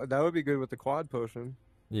 Well, that would be good with the quad potion.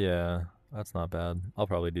 Yeah, that's not bad. I'll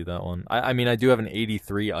probably do that one. I mean, I do have an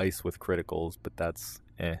 83 ice with criticals, but that's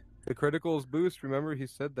eh. The criticals boost. Remember, he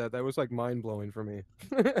said that. That was like mind blowing for me.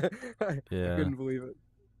 I couldn't believe it.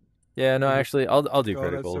 Yeah, no, actually, I'll do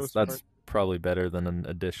criticals. That's so probably better than an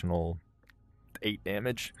additional 8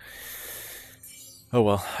 damage. Oh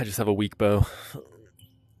well, I just have a weak bow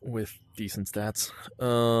with decent stats.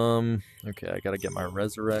 Okay, I gotta get my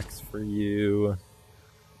resurrects for you.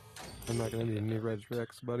 I'm not gonna need any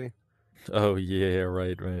resurrects, buddy. Oh yeah,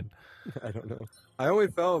 right. I don't know. I only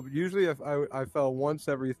fell. Usually, if I fell once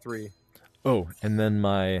every 3. Oh, and then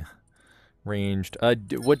my ranged.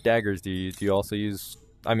 What daggers do you also use?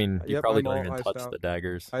 I mean, you probably don't even touch the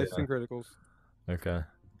daggers. Ice and criticals. Okay.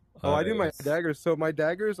 Oh, I do my daggers. So my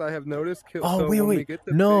daggers, I have noticed kill. Oh, so wait.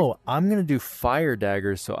 No, I'm gonna do fire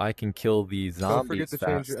daggers so I can kill the zombies Don't forget to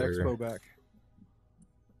faster. change your expo back.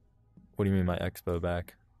 What do you mean my expo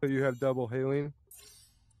back? So you have double haling.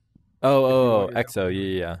 Oh, exo.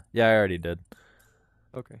 Yeah. I already did.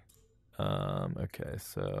 Okay. Okay.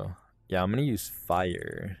 So yeah, I'm gonna use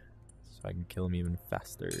fire so I can kill him even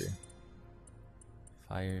faster.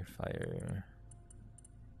 Fire.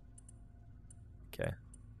 Okay.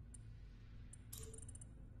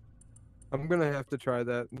 I'm gonna have to try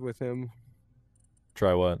that with him.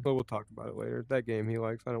 Try what? But we'll talk about it later. That game he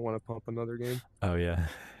likes. I don't want to pump another game. Oh yeah.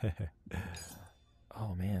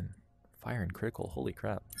 Oh man, fire and critical. Holy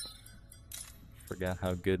crap! Forgot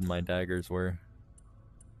how good my daggers were.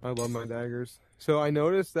 I love my daggers. So I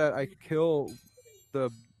noticed that I kill the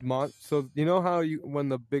So you know how when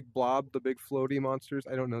the big blob, the big floaty monsters.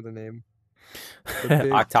 I don't know the name.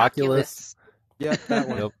 Octoculus. Yeah, that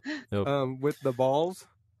one. Yep. With the balls.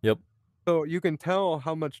 Yep. So you can tell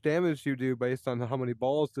how much damage you do based on how many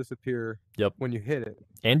balls disappear Yep. when you hit it.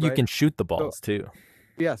 And you right? can shoot the So, balls too.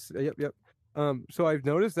 yes, yep. So I've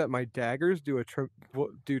noticed that my daggers do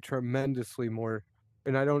do tremendously more,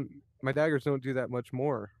 and my daggers don't do that much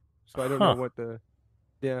more. So I don't know what the,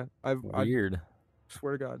 yeah, I Weird.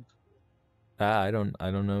 swear to God. I don't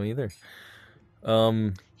know either.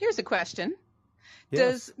 Here's a question. Yes.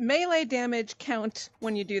 Does melee damage count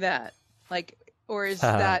when you do that? Like, or is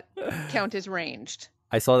that count as ranged?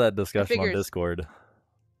 I saw that discussion on figures- Discord.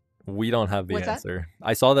 We don't have the What's that? answer.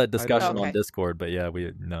 I saw that discussion Okay. on Discord, but yeah, we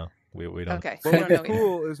don't. Okay. What We would don't be know either.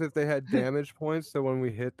 cool is if they had damage points, so when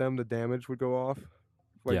we hit them, the damage would go off.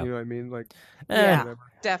 Like, Yeah. you know what I mean? Like, Yeah, whatever.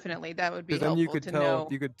 definitely. That would be Because then helpful you could to tell. know.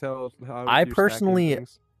 You could tell how. I you're stacking personally,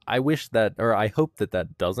 things. I wish that, or I hope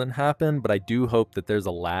that doesn't happen, but I do hope that there's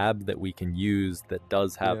a lab that we can use that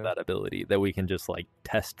does have Yeah. that ability, that we can just like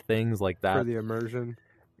test things like for that. the immersion.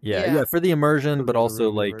 Yeah, for the immersion, So but there's a also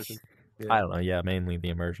room like, immersion. Yeah. I don't know, yeah, mainly the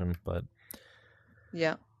immersion, but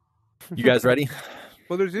Yeah. you guys ready?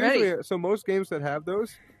 Well, there's usually Ready. so most games that have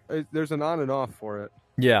those, there's an on and off for it.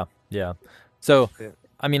 Yeah. So, Yeah.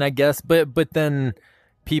 I mean, I guess, but then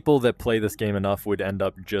people that play this game enough would end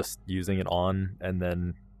up just using it on, and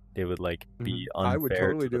then it would like be I would unfair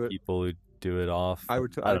totally to the do it. people who do it off. I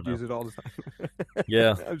would. I I'd don't know. use it all the time.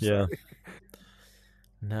 Yeah, I'm yeah. sorry.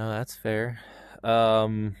 No, that's fair.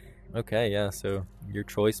 Okay, yeah. So your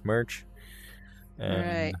choice, merch, and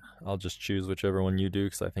Alright. I'll just choose whichever one you do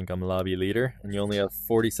because I think I'm lobby leader, and you only have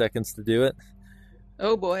 40 seconds to do it.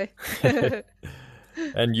 Oh boy.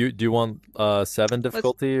 And you do you want 7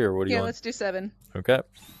 difficulty or what do you Yeah, want? let's do 7. Okay,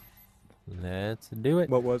 let's do it.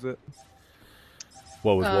 What was it?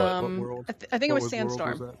 What was what? What world? I think it What was world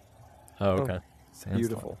Sandstorm. that? Oh, okay. Sandstorm.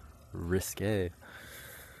 Beautiful. Risque.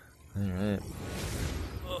 All right.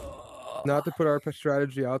 Not to put our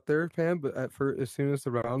strategy out there, Pam, but as soon as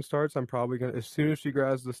the round starts, I'm probably gonna. As soon as she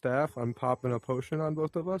grabs the staff, I'm popping a potion on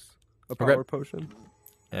both of us. A power potion.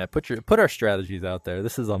 Yeah, put our strategies out there.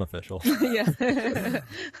 This is unofficial. Yeah.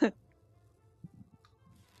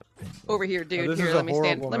 Over here, dude. This Here, is a let me stand.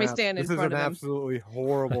 horrible Let me map. stand in This is front an of him. absolutely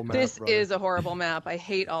horrible map. This brother. is a horrible map. I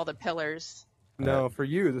hate all the pillars. No, for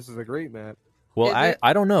you, this is a great map. Well, Is it?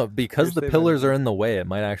 I don't know because You're the saving pillars it. are in the way. It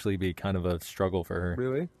might actually be kind of a struggle for her.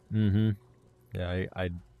 Really? Mm-hmm. Yeah,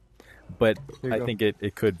 but Here you I go. think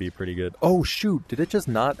it could be pretty good. Oh shoot! Did it just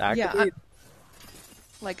not activate?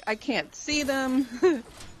 Like, I can't see them.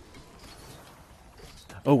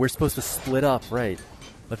 Oh, we're supposed to split up, right?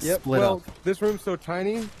 Let's Yep. split well, up. this room's so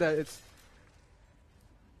tiny that it's.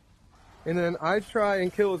 And then I try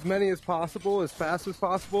and kill as many as possible, as fast as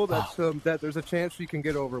possible. That's that there's a chance you can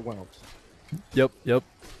get overwhelmed Yep.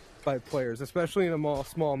 by players, especially in a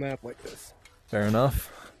small map like this. Fair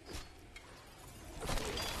enough.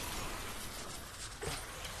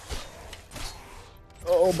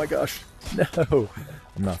 Oh my gosh! No,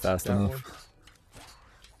 I'm not fast That enough. one.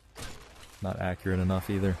 Not accurate enough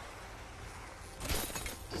either.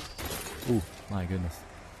 Ooh, my goodness.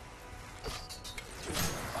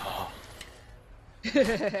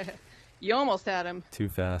 You almost had him. Too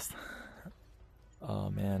fast. Oh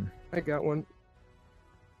man. I got one.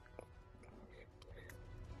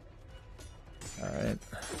 All right.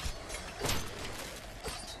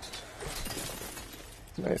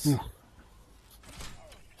 Nice. Ooh.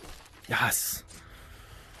 Yes.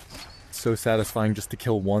 So satisfying just to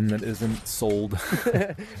kill one that isn't sold.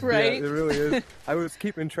 Right? Yeah, it really is. I was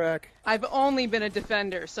keeping track. I've only been a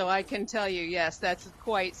defender, so I can tell you, yes, that's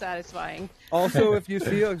quite satisfying. Also, if you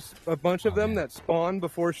see a bunch of them that spawn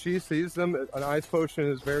before she sees them, an ice potion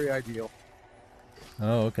is very ideal.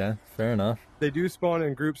 Oh, okay. Fair enough. They do spawn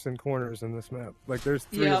in groups and corners in this map. Like, there's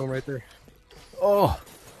 3 Yep. of them right there. Oh.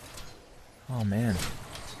 Oh man.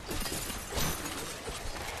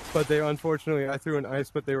 But they, unfortunately, I threw an ice,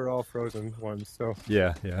 but they were all frozen ones, so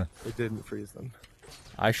Yeah. it didn't freeze them.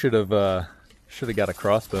 I should have got a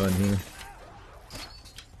crossbow in here.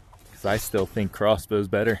 Cause I still think crossbow's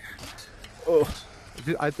better. Oh.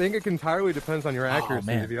 I think it entirely depends on your accuracy,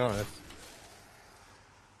 man. to be honest.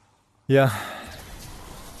 Yeah.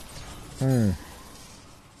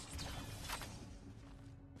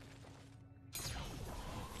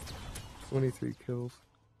 23 kills.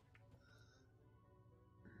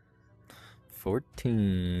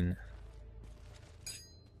 14.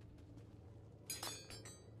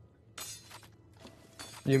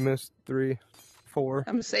 You missed 3, 4.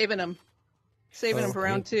 I'm saving him. Saving him for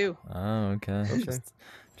round 2. Oh, okay. Okay.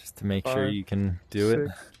 Just to make sure 5, you can do it.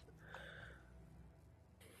 6.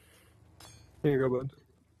 Here you go, bud.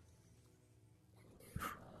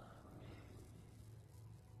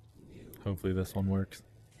 Hopefully this one works.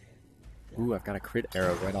 Ooh, I've got a crit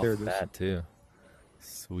arrow right off There the it is. bat too.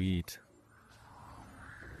 Sweet.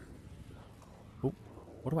 Oh,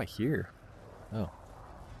 what do I hear? Oh.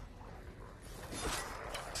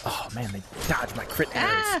 Oh man, they dodged my crit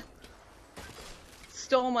arrows. Ah!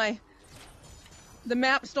 The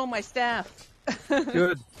map stole my staff.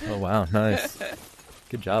 Good. Oh wow, nice.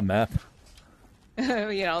 Good job, map.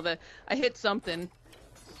 You know, I hit something.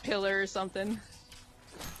 Pillar or something.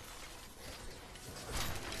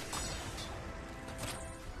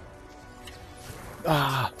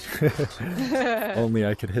 Ah! Only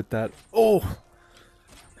I could hit that. Oh!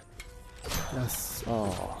 Yes.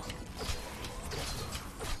 Oh.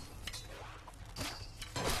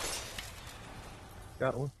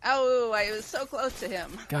 Got one. Oh, I was so close to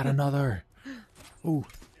him. Got another. Ooh.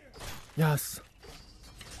 Yes.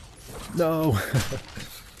 No.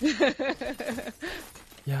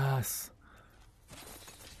 Yes.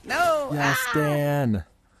 No. Yes, Ah! Dan.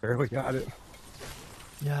 Barely got it.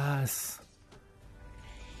 Yes.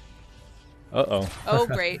 Uh-oh. Oh,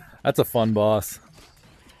 great. That's a fun boss.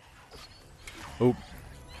 Oh.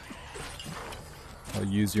 I'll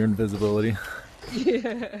use your invisibility. Yeah.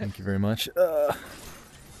 Thank you very much.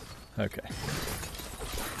 Okay.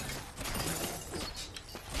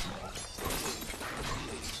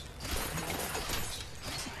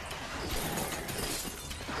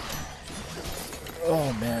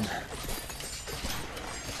 Oh, man.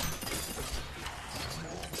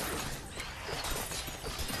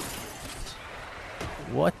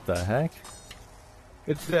 What the heck?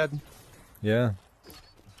 It's dead. Yeah.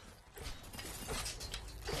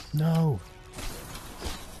 No.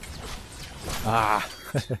 Ah.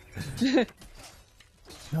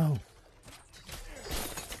 No.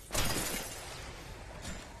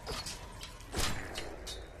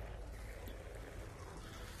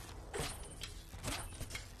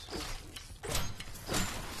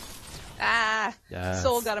 Ah. Yes.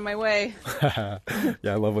 Soul got in my way.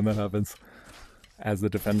 Yeah, I love when that happens. As the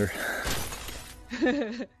defender.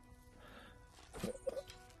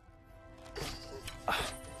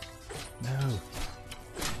 No.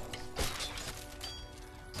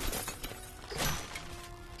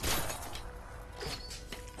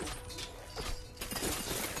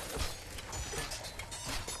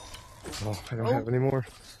 Oh, I don't have any more.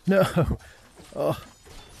 No. Oh.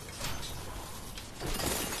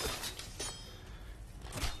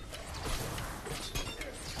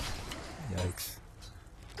 Yikes.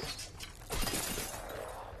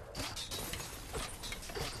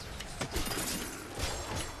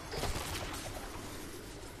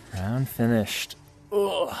 Round finished.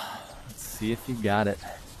 Ugh. Let's see if you got it.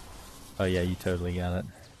 Oh yeah, you totally got it.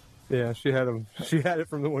 Yeah, she had him. She had it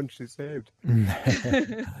from the one she saved.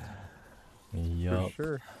 Yup. For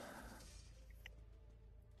sure.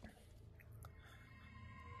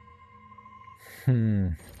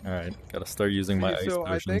 Alright, gotta start using my ice So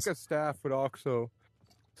I potions. think a staff would also.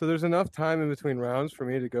 So there's enough time in between rounds for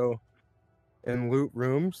me to go and loot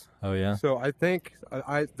rooms. Oh yeah? So I think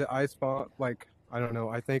the ice bomb, like, I don't know.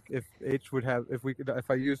 I think if H would have, if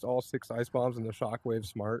I used all 6 ice bombs and the shockwave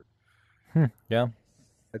smart, Yeah,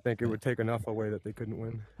 I think it would take enough away that they couldn't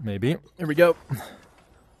win. maybe. Here we go.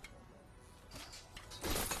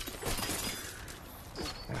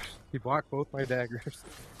 He blocked both my daggers.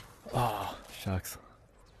 Oh, shucks.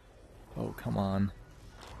 Oh, come on.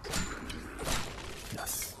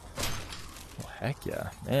 Yes. Oh, heck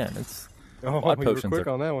yeah. Man, it's Oh, Blood you were potions quick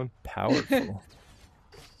are- on that one. powerful.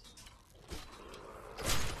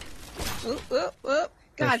 Oop, oop, oop.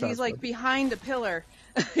 God, shot, he's like bud. behind a pillar.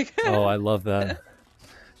 Oh, I love that.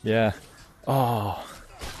 Yeah. Oh,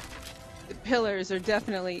 The pillars are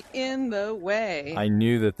definitely in the way. I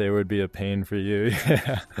knew that they would be a pain for you.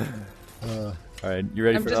 Yeah. All right, you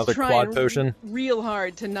ready I'm for just another trying quad potion? real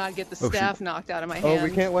hard to not get the Oh, shoot. staff knocked out of my Oh, hand. we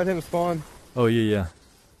can't let him spawn. Oh, yeah.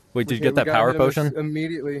 Wait, did you We get that gotta power hit him potion?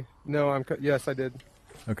 immediately? No, yes, I did.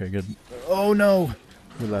 Okay, good. Oh, no.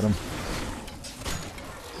 We let him.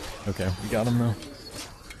 Okay, we got him, though.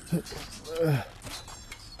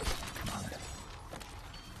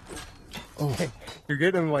 Oh, You're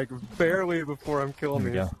getting him like barely before I'm killing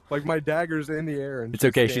There we me. go. Like my dagger's in the air and it's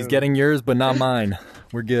okay. She's standing- getting yours, but not mine.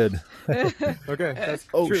 We're good. Okay, that's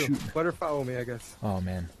Oh, true. shoot. Let her follow me, I guess. Oh,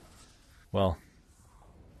 man. Well,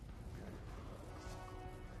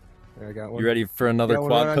 There, I got one. you ready for another Got one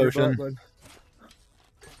quad right on your potion? butt, bud.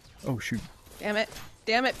 Oh, shoot. Damn it.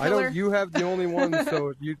 Damn it, I pillar. don't. You have the only one,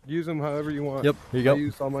 so you use them however you want. Yep, here you I go.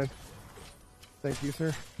 used all mine. Thank you,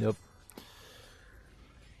 sir. Yep.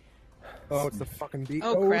 Oh, it's the fucking beat.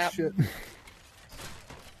 Oh, crap. Shit.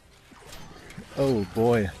 Oh,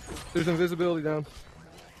 boy. There's invisibility down.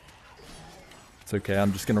 It's It's okay.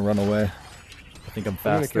 I'm just gonna run away. I think I'm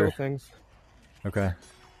faster. I'm gonna kill things. Okay.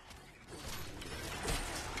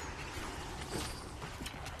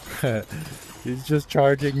 He's just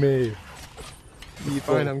charging me. Be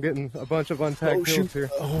fine. I'm getting a bunch of untagged kills here.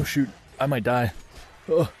 Oh shoot! I might die.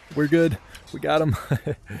 Oh, we're good. We got him.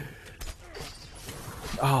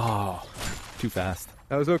 Oh, too fast.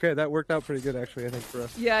 That was okay. That worked out pretty good, actually. I think for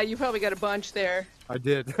us. Yeah, you probably got a bunch there. I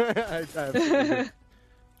did. I absolutely did.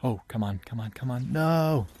 Oh, come on, come on, come on!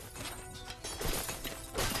 No.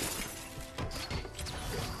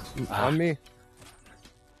 On me.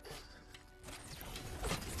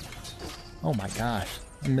 Oh my gosh,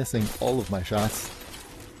 I'm missing all of my shots.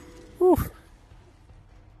 Whew.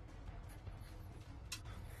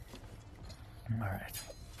 All right.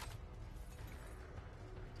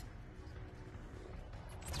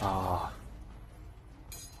 Ah.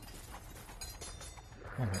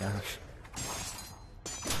 Oh my gosh.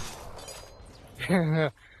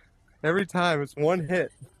 Every time it's one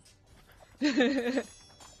hit.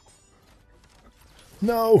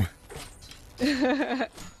 No. Oh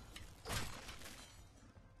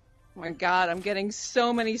my god, I'm getting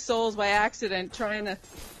so many souls by accident trying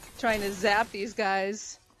to zap these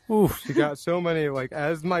guys. Oof. She got so many, like,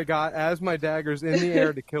 as my dagger's in the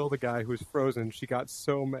air to kill the guy who's frozen, she got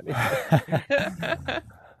so many.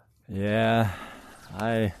 Yeah.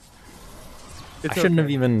 I shouldn't have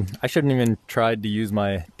even tried to use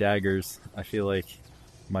my daggers. I feel like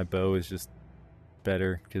my bow is just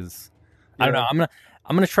better because I don't know.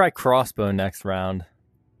 I'm gonna try crossbow next round.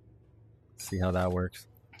 See how that works.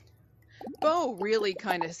 Bow really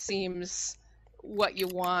kind of seems what you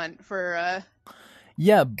want for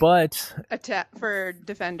Yeah, but attack for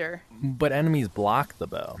defender. But enemies block the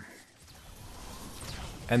bow,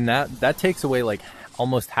 and that takes away like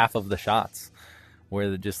almost half of the shots, where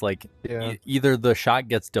they're just like either the shot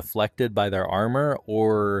gets deflected by their armor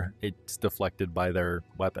or it's deflected by their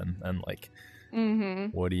weapon, and like,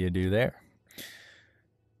 what do you do there?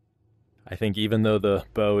 I think even though the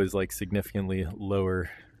bow is like significantly lower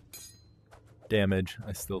damage,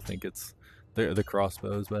 I still think it's the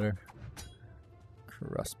crossbow is better.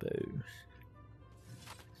 Crossbow.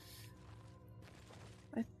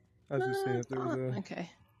 I was just saying if there was a... Okay.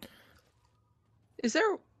 Is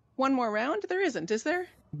there one more round? There isn't, is there?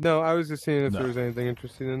 No, I was just seeing if there was anything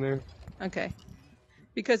interesting in there. Okay.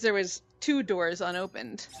 Because there was 2 doors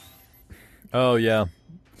unopened. Oh yeah.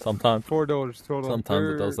 Sometimes $4 total.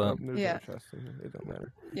 Sometimes it does that. Yeah. No chest in it. It don't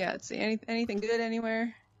matter. Yeah, let's see. Anything good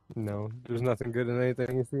anywhere? No, there's nothing good in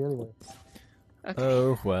anything you see anyway. Okay.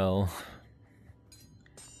 Oh well.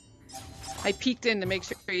 I peeked in to make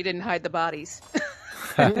sure you didn't hide the bodies.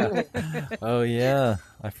 Oh yeah,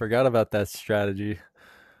 I forgot about that strategy.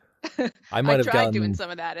 I might have tried gotten doing some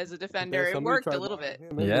of that as a defender. It worked a little bit.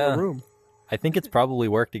 Yeah. I think it's probably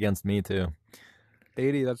worked against me too.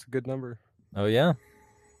 80, that's a good number. Oh yeah.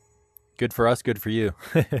 Good for us, good for you.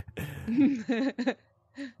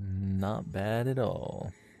 Not bad at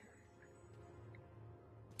all.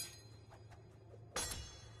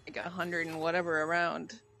 Like 100 and whatever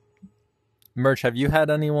around. Merch, have you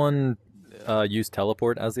had anyone use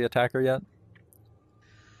teleport as the attacker yet?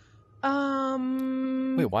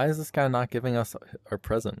 Wait, why is this guy not giving us our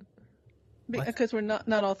present? Because we're not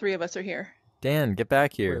all 3 of us are here. Dan, get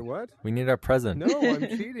back here. Wait, what? We need our present. No, I'm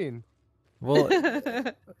cheating. Well,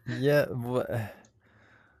 yeah.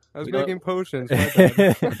 I was making potions. My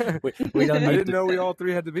bad. we don't need I didn't know we all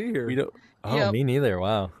 3 had to be here. We don't. Oh, me neither.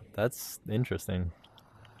 Wow, that's interesting.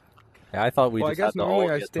 Yeah, I thought we. Well, just I guess had to normally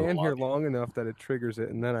all I get stand to here long enough that it triggers it,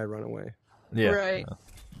 and then I run away. Yeah. Right.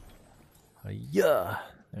 Yeah.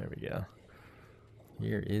 There we go.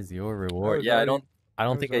 Here is your reward. Yeah, I don't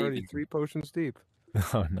think I even 3 potions deep.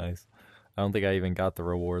 Oh, nice. I don't think I even got the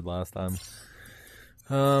reward last time.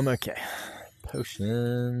 Okay.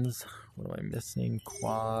 Potions. What am I missing?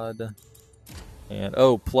 Quad. And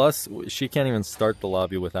plus she can't even start the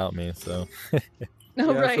lobby without me, so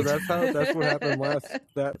Oh, yeah, right. So that's what happened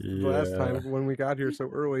last time when we got here so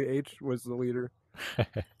early. H was the leader.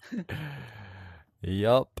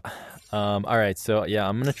 Yup. All right, so yeah,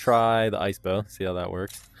 I'm gonna try the ice bow. See how that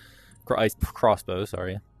works. Crossbow.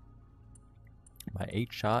 Sorry. My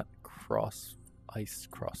 8-shot ice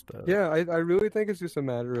crossbow. Yeah, I really think it's just a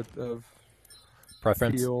matter of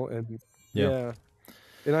preference. Feel and yeah.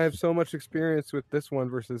 And I have so much experience with this one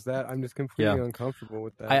versus that. I'm just completely uncomfortable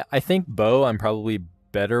with that. I think bow I'm probably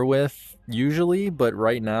better with usually, but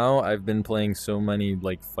right now I've been playing so many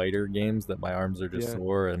like fighter games that my arms are just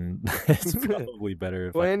sore, and it's probably better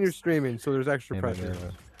if and you're streaming, so there's extra pressure.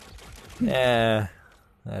 Yeah,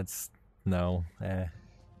 that's no.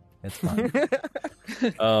 It's fine.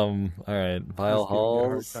 All right, Vile Just giving you a hard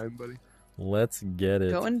Halls. time, buddy. Let's get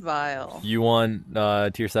it. Going Vile. You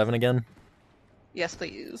want tier 7 again? Yes,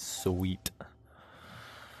 please. Sweet.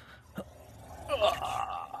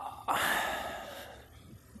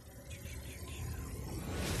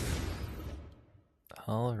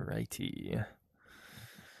 Alrighty.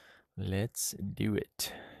 Let's do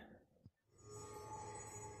it.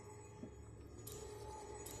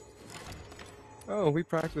 Oh, we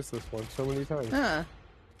practiced this one so many times. Huh.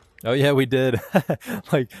 Oh yeah, we did.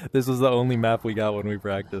 Like, this was the only map we got when we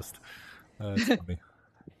practiced. That's funny.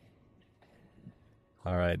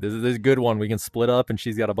 Alright, this is a good one. We can split up, and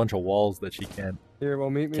she's got a bunch of walls that she can't Here, well,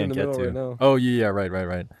 meet me in the get middle to. right now. Oh yeah, right.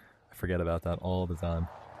 I forget about that all the time.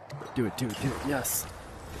 Do it, yes.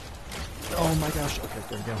 Oh my gosh, okay,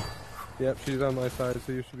 there we go. Yep, she's on my side,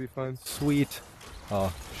 so you should be fine. Sweet.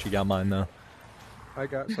 Oh, she got mine though. I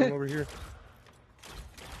got some over here.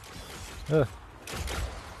 Ugh.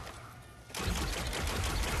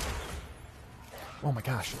 Oh my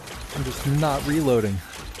gosh, I'm just not reloading.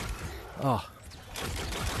 Oh.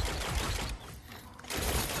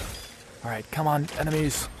 Alright, come on,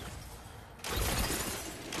 enemies.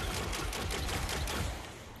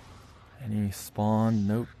 Any spawn?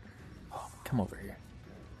 Nope. Oh, come over here.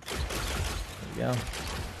 There we go.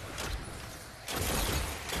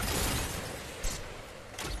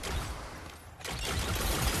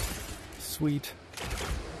 Sweet.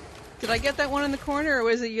 Did I get that one in the corner, or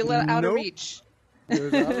was it you let out of Nope. reach? It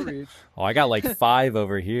was out of reach. Oh, I got like 5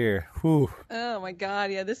 over here. Whew. Oh my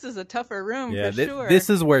god, yeah, this is a tougher room Yeah, for sure. this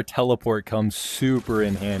is where teleport comes super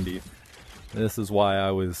in handy. This is why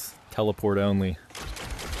I was teleport only.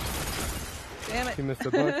 Damn it. She missed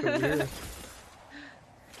a bunch over here.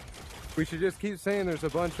 We should just keep saying there's a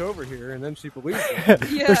bunch over here, and then she believes it.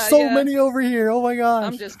 Yeah, There's so yeah. many over here. Oh my gosh.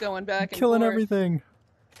 I'm just going back and killing forth. everything.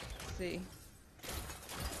 Let's see.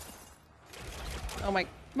 Oh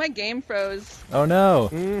my game froze. Oh no.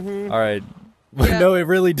 Mm-hmm. All right. Yeah. No, it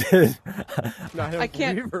really did. I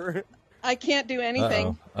can't- believe her. I can't do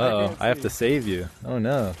anything. Uh-oh. can't I have see. to save you. Oh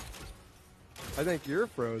no. I think you're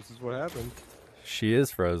froze is what happened. She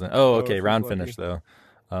is frozen. Oh, okay. she's Round lucky. finished though.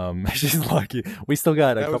 She's lucky. We still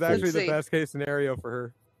got a That was couple. actually the See. best case scenario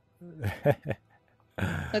for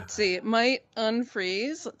her. Let's see. It might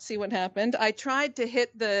unfreeze. Let's see what happened. I tried to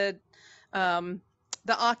hit the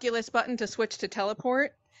Oculus button to switch to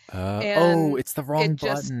teleport. Oh, And it's the wrong it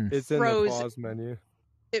just- button. It's in the Froze. pause menu.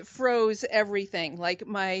 It froze everything. Like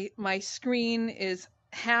my screen is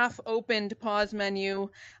half opened pause menu.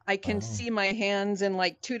 I can Oh. see my hands in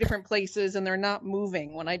like 2 different places and they're not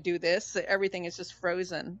moving when I do this. Everything is just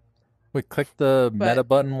frozen. Wait, click the But- meta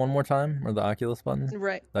button one more time, or the Oculus button.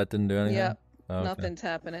 Right. That didn't do anything. Yep. Oh, okay. Nothing's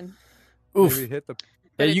happening. Oof. Maybe hit the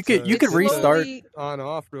Yeah, But you it's- could you it's could restart. slowly-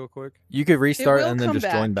 on-off real quick. You could restart will and then come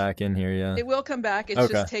just join back. back in here. Yeah. It will come back. It's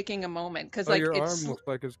Okay. just taking a moment because Oh, like your it's arm looks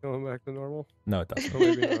like it's going back to normal. No, it doesn't. Oh,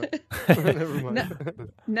 maybe not. Never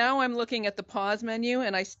mind. now I'm looking at the pause menu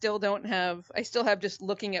and I still have just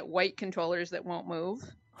looking at white controllers that won't move.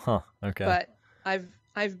 Huh. Okay. But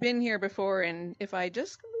I've been here before, and if I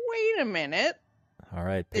just wait a minute, All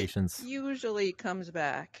right. Patience. it usually comes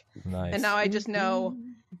back. Nice. And now I just know.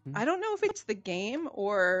 I don't know if it's the game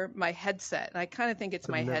or my headset. I kind of think it's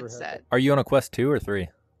I've my never had headset. Are you on a Quest 2 or 3?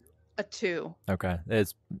 A 2 Okay.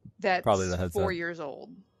 It's that's Probably the headset. 4 years old.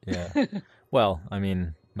 yeah. Well, I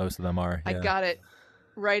mean, most of them are. I Yeah. got it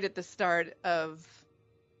right at the start of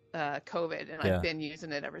COVID, and Yeah. I've been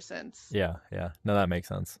using it ever since. Yeah. Yeah. No, that makes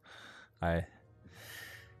sense.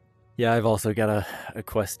 Yeah, I've also got a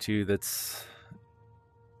Quest 2 that's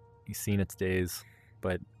seen its days,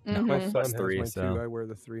 but not Mhm. My my son Quest has 3. my So 2. I wear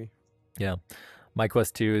the 3. my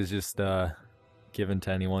Quest 2 is just given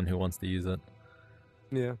to anyone who wants to use it.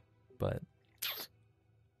 Yeah. But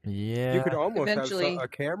yeah, You could almost Eventually- have a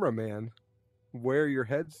cameraman wear your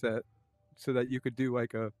headset so that you could do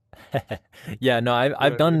like a yeah. No, I've Yeah,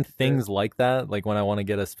 done yeah. things like that. Like when I want to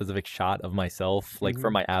get a specific shot of myself, like for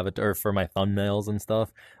Mhm. my avatar, for my thumbnails and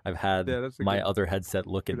stuff. I've had Yeah, that's a my good- other headset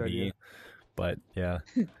look at good me. idea. But yeah.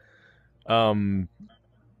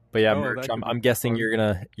 But yeah, Oh, Merch. that could I'm be guessing fun. you're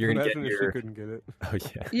gonna get Imagine if she your. couldn't get it. Oh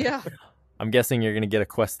yeah. Yeah. I'm guessing you're gonna get a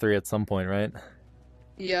Quest 3 at some point, right?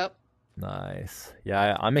 Yep. Nice.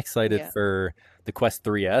 Yeah, I'm excited Yeah. for the Quest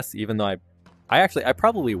 3S. Even though I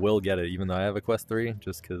probably will get it, even though I have a Quest 3,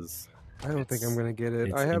 just because. I don't think I'm gonna get it.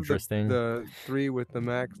 it's I have interesting. the 3 with the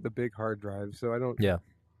max, the big hard drive, so I don't. Yeah.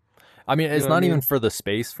 I mean, it's know what I not even mean? for the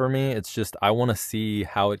space for me. It's just I want to see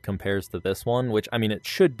how it compares to this one, which I mean, it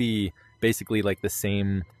should be basically like the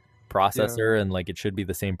same processor and like it should be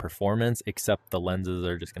the same performance, except the lenses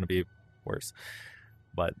are just going to be worse.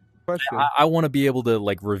 But question. I want to be able to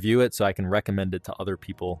like review it so I can recommend it to other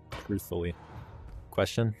people truthfully.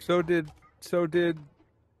 Question? So did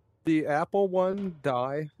the Apple one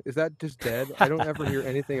die? Is that just dead? I don't ever hear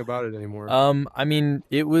anything about it anymore. I mean,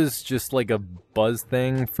 it was just like a buzz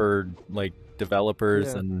thing for like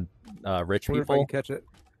developers and rich I wonder people. if I can catch it.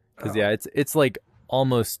 Because yeah, it's like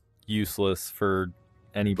almost useless for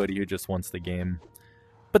anybody who just wants the game.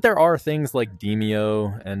 But there are things like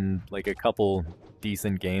Demio and like a couple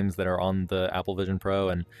decent games that are on the Apple Vision Pro,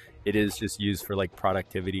 and it is just used for like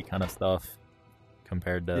productivity kind of stuff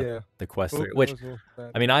compared to the Quest 3. Which,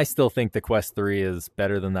 I mean, I still think the Quest 3 is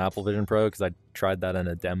better than the Apple Vision Pro because I tried that in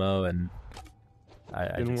a demo and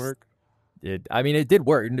I didn't work. I mean, it did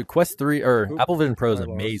work. The Quest 3 or Apple Vision Pro is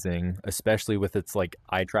amazing, especially with its like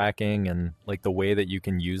eye tracking and like the way that you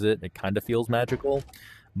can use it. It kind of feels magical,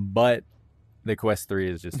 but the Quest 3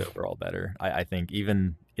 is just overall better. I think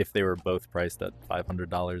even if they were both priced at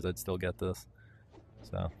 $500, I'd still get this.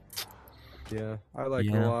 So yeah, I like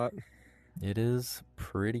it a lot. It is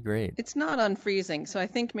pretty great. It's not unfreezing, so I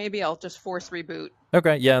think maybe I'll just force reboot.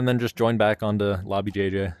 Okay, yeah, and then just join back onto Lobby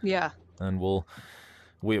JJ. Yeah. And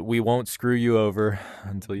we won't screw you over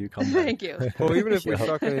until you come back. Thank you. Well, even if we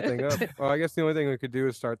suck anything up, well, I guess the only thing we could do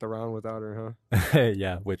is start the round without her, huh?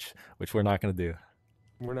 Yeah, which we're not going to do.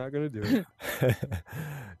 We're not going to do it.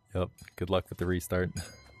 Yep. Good luck with the restart.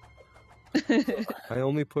 I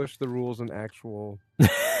only push the rules in actual.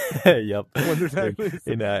 Yep.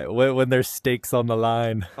 When there's stakes on the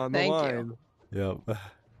line. On the line. Yep.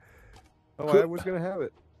 Oh, I was going to have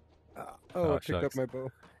it. I picked up my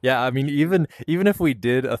bow. Yeah, I mean, even if we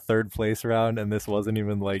did a third place round and this wasn't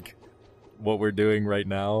even like what we're doing right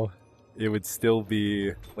now, it would still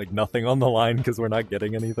be like nothing on the line because we're not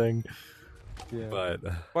getting anything. Yeah. But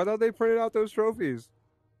I thought they printed out those trophies.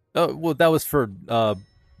 Oh, well, that was for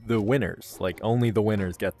the winners. Like only the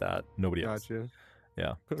winners get that. Nobody else. Gotcha.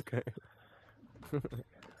 Yeah. Okay. Oh,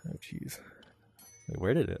 jeez. Wait,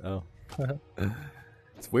 where did it? Oh.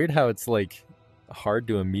 It's weird how it's like hard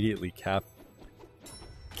to immediately catch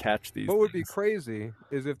these. What would be crazy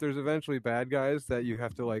is if there's eventually bad guys that you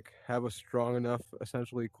have to like have a strong enough,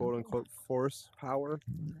 essentially quote unquote force power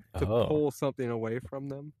to pull something away from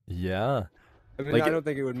them. Yeah. I mean, I don't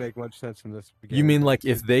think it would make much sense in this game. You mean like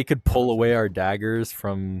if they could pull away our daggers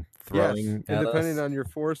from throwing at us? Depending on your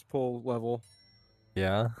force pull level.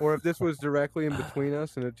 Yeah. Or if this was directly in between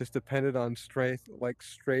us and it just depended on straight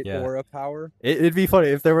aura power. It'd be funny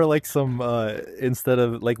if there were like some instead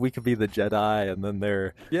of like we could be the Jedi and then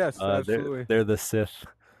they're absolutely they're the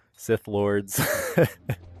Sith lords.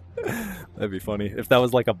 That'd be funny if that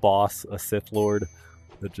was like a boss, a Sith lord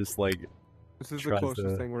that just like. This is the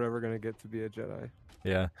closest thing we're ever gonna get to be a Jedi.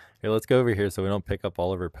 Yeah. Here, let's go over here so we don't pick up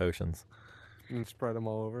all of our potions. And spread them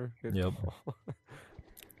all over. Good. Yep.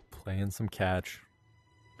 Playing some catch.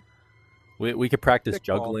 We could practice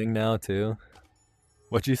juggling now too.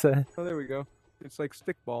 What'd you say? Oh, there we go. It's like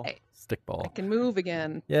stickball. Hey, stickball. I can move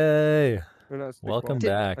again. Yay! Welcome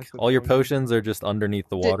back. All your potions are just underneath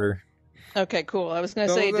the water. Okay, cool. I was gonna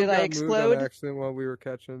say, did I explode? On accident while we were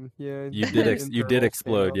catching. Yeah. You did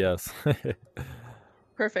explode. Yes.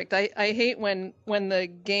 Perfect. I hate when the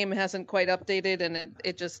game hasn't quite updated and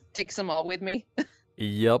it just takes them all with me.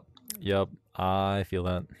 Yep. I feel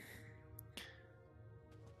that.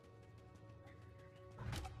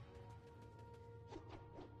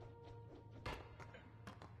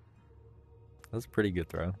 That's a pretty good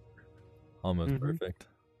throw. Almost perfect.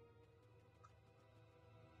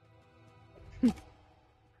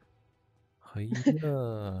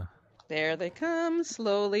 There they come,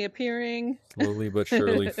 slowly appearing. Slowly but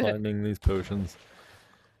surely finding these potions.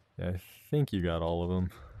 Yeah, I think you got all of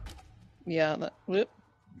them. Yeah. Whoop.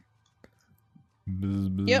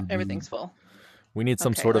 Yep, everything's full. We need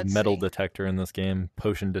some sort of metal detector in this game.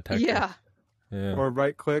 Potion detector. Yeah. Or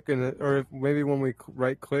right click or maybe when we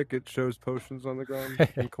right click, it shows potions on the ground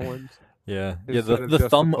and coins. Yeah. The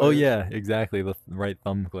thumb. Oh yeah, exactly. The right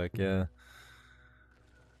thumb click. Yeah.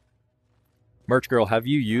 Merch Girl, have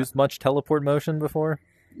you used much teleport motion before?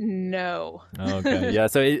 No. Okay. Yeah.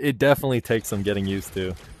 So it definitely takes some getting used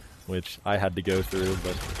to, which I had to go through.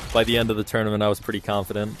 But by the end of the tournament, I was pretty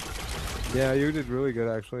confident. Yeah, you did really good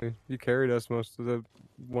actually. You carried us most of the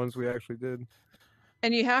ones we actually did.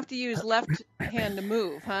 And you have to use left hand to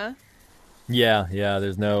move, huh? Yeah,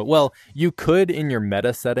 there's no... Well, you could, in your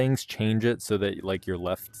meta settings, change it so that, like, your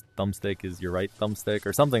left thumbstick is your right thumbstick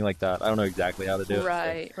or something like that. I don't know exactly how to do it.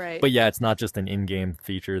 Right. But yeah, it's not just an in-game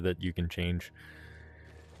feature that you can change.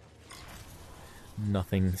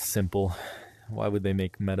 Nothing simple. Why would they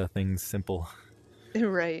make meta things simple?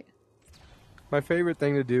 Right. My favorite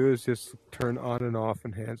thing to do is just turn on and off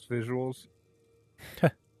enhanced visuals.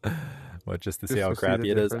 What, just to see Just how to see crappy the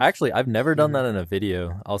it is? difference. Actually, I've never done that in a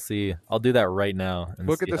video. I'll do that right now and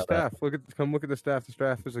Look at see the how that. staff. Come look at the staff. The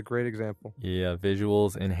staff is a great example. Yeah,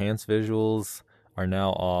 visuals, enhanced visuals are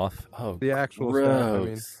now off. Oh, The actual staff, I mean.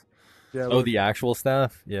 gross. Yeah. Oh, Look, the actual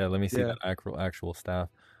staff? Yeah, let me see yeah. that actual staff.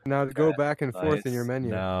 Now to go back and forth in your Nice. menu.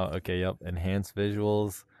 Now, okay, yep. Enhanced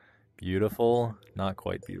visuals. Beautiful. Not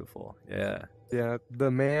quite beautiful. Yeah. Yeah,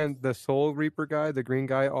 the Soul Reaper guy, the green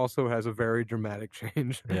guy, also has a very dramatic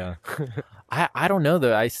change. Yeah. I don't know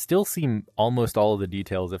though. I still see almost all of the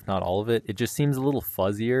details, if not all of it. It just seems a little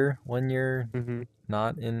fuzzier when you're Mm-hmm.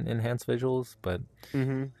 not in enhanced visuals, but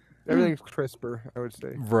Mm-hmm. Everything's crisper, I would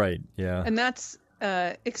say. right, yeah. And that's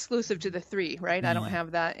exclusive to the 3, right? I don't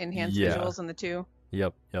have that enhanced Yeah. visuals in the 2.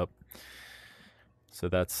 Yep. So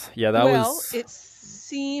that well, was it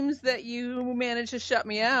seems that you managed to shut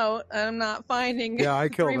me out. I'm not finding Yeah, I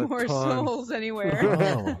killed 3 a more ton. souls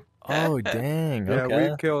anywhere. Oh, dang. Yeah, Okay.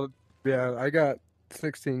 we killed. Yeah, I got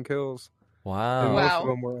 16 kills, and Wow. most Wow. of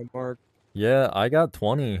them were unmarked. Yeah, I got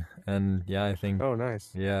 20, and yeah, I think Oh,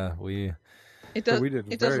 nice. yeah, we. It So does. we did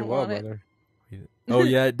It very doesn't well, want it. brother. Oh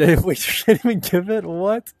yeah, Dave, we didn't even give it.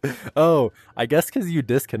 What? Oh, I guess because you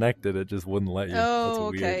disconnected, it just wouldn't let you. That's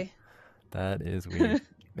Oh, weird. okay. That is weird.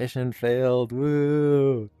 Mission failed.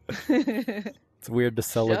 Woo! It's weird to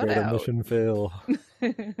celebrate a out. mission fail.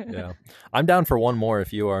 Yeah, I'm down for one more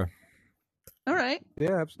if you are. All right.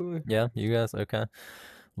 Yeah, absolutely. Yeah, you guys. Okay,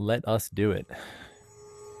 let us do it.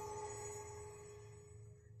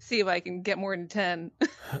 See if I can get more than 10.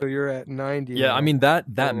 So you're at 90. Yeah, now. I mean that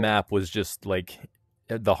Total. map was just like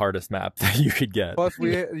the hardest map that you could get. Plus,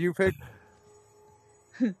 you picked.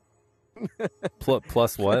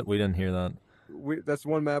 Plus what? We didn't hear that. That's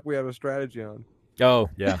one map we have a strategy on. Oh,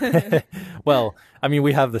 yeah. Well, I mean,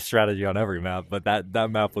 we have the strategy on every map, but that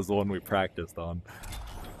map was the one we practiced on.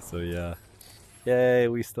 So, yeah. Yay,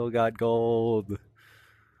 we still got gold.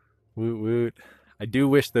 Woot woot. I do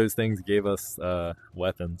wish those things gave us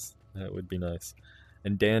weapons. That would be nice.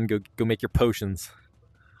 And Dan, go make your potions.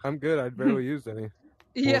 I'm good. I'd barely used any.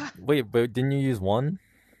 Yeah. Well, wait, but didn't you use one?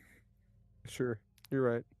 Sure, you're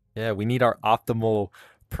right. Yeah, we need our optimal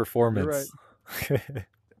performance.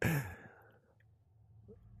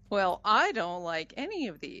 Well, I don't like any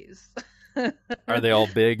of these. Are they all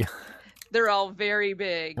big? They're all very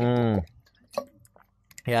big. Mm.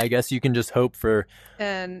 Yeah, I guess you can just hope for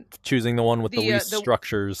And choosing the one with the least the-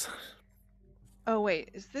 structures. oh wait,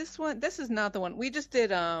 is this one? This is not the one. We just did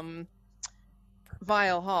Vile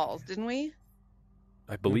Halls, didn't we?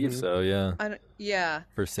 I believe Mhm. so, yeah. Yeah.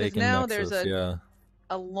 Forsaken now Nexus, there's yeah.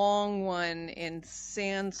 a long one in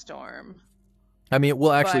Sandstorm. I mean,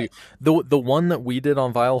 well, actually, the one that we did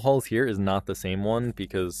on Vile Halls here is not the same one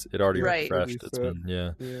because it already Right. refreshed. It's Reset. been,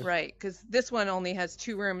 yeah. Yeah. Right, because this one only has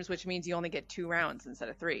 2 rooms, which means you only get 2 rounds instead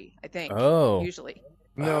of 3, I think. Oh. Usually.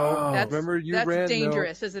 No, Oh. That's, remember you that's ran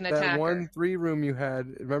dangerous as an that attacker. 1-3 room you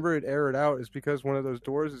had. Remember it aired out is because one of those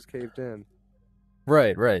doors is caved in.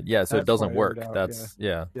 Right. Yeah, so it That's doesn't why it work. aired out, That's,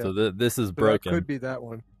 yeah. Yeah. So this is So broken. that could be that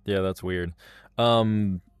one. Yeah, that's weird.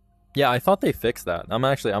 Yeah, I thought they fixed that. I'm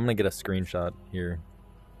gonna get a screenshot here.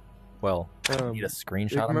 Well, I need a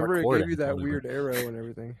screenshot. Remember I'm it recording. gave you that whatever. weird arrow and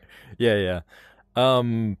everything. Yeah.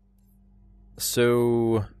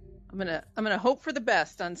 So I'm gonna hope for the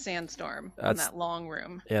best on Sandstorm in That's- that long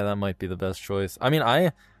room. yeah, that might be the best choice. I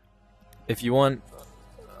mean, if you want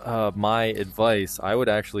my advice, I would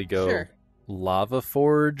actually go Sure. Lava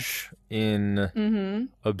Forge in Mm-hmm.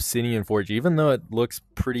 Obsidian Forge. Even though it looks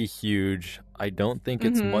pretty huge, I don't think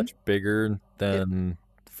it's Mhm. much bigger than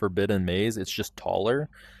Forbidden Maze. It's just taller.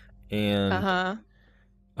 And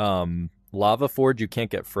Uh-huh. Lava Forge, you can't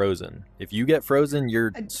get frozen. If you get frozen,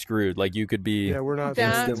 you're I- screwed. Like you could be Yeah, we're not.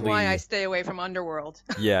 That's instantly- why I stay away from Underworld.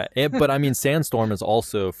 yeah. But I mean, Sandstorm is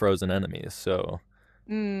also frozen enemies, so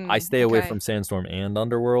I stay away okay. from Sandstorm and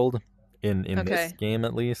Underworld in this Okay. game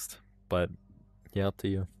at least. But yeah, up to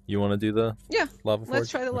you. You want to do the Yeah, Lava Forge? Let's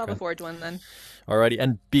try the Lava Okay. Forge one then. Alrighty,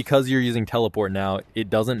 and because you're using teleport now, it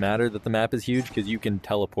doesn't matter that the map is huge because you can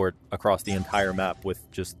teleport across the entire map with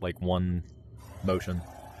just like one motion.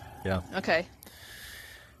 Yeah, Okay.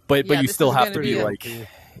 but Yeah, you this still is have gonna to be be a- like,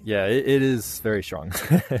 yeah, it is very strong.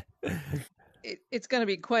 It's going to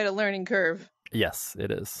be quite a learning curve. Yes,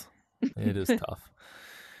 it is. It is tough,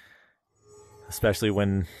 especially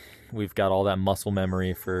when we've got all that muscle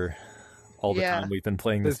memory for all the Yeah. time we've been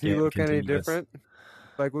playing this Does he game. look any continuous. different?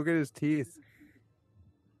 Like, look at his teeth.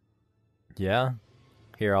 Yeah.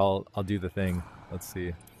 Here, I'll do the thing. Let's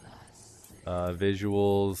see.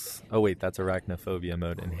 Visuals. Oh wait, that's arachnophobia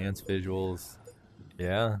mode. Enhanced visuals.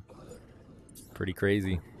 Yeah. pretty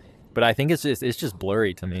crazy. But I think it's just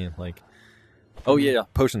blurry to me. Like, oh yeah,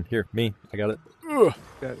 potion here, me, I got it. Ugh.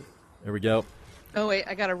 Got it. There we go. Oh wait,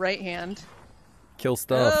 I got a right hand. Kill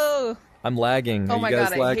stuff. Oh, I'm lagging. Are oh my you guys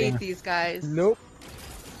god, lagging? I hate these guys. Nope.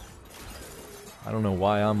 I don't know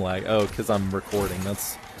why I'm lagging. Oh, because I'm recording.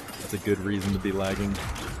 That's a good reason to be lagging.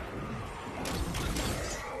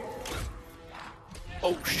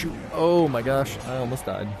 Oh shoot! Oh my gosh! I almost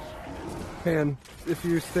died. And if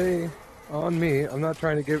you stay on me, I'm not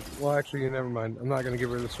trying to give. Well, actually, never mind. I'm not going to give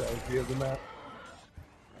her the strategy of the map.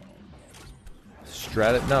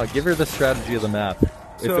 No, give her the strategy of the map.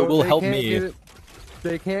 If So it will they help can't me. get it-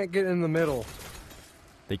 they can't get in the middle.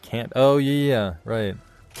 They can't. Oh yeah, right.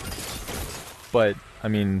 But I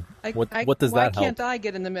mean, what does that help? Why can't I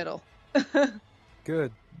get in the middle?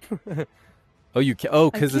 Good. Oh, you can. Oh,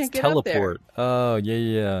 because I it's can't get up there. teleport. Oh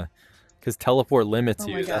yeah. Because teleport limits Oh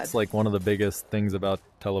you. my God. That's like one of the biggest things about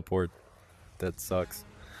teleport. That sucks.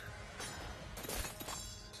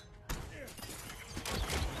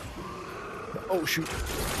 Oh shoot.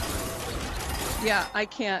 Yeah, I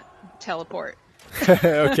can't teleport.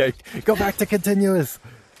 Okay, go back to continuous.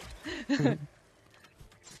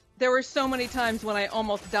 There were so many times when I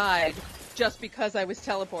almost died just because I was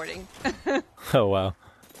teleporting. Oh wow.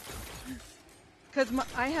 Because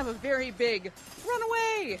I have a very big run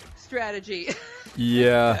away strategy.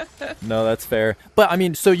 Yeah. No, that's fair. But I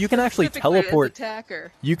mean, so you can actually Specifically as teleport.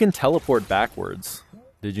 attacker. You can teleport backwards.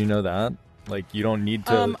 Did you know that? Like you don't need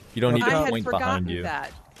to. You don't need I to had point forgotten behind you.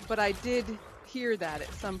 that, but I did hear that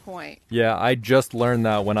at some point. Yeah, I just learned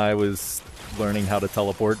that when I was learning how to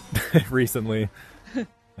teleport recently,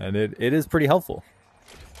 and it is pretty helpful.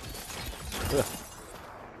 Ugh.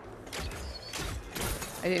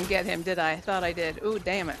 I didn't get him, did I? I thought I did. Ooh,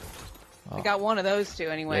 damn it. Oh. I got one of those two Yeah,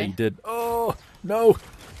 anyway. you did. Oh no!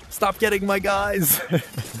 Stop getting my guys.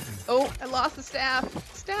 Oh, I lost the staff.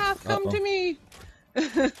 Staff, come Uh-oh. to me.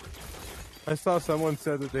 I saw someone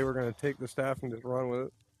said that they were going to take the staff and just run with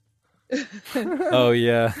it. Oh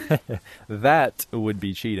yeah, that would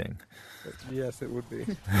be cheating. Yes, it would be.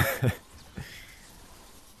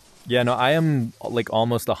 Yeah, no, I am like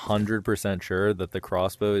almost 100% sure that the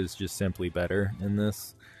crossbow is just simply better in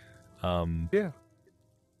this. Yeah.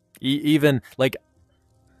 Even like,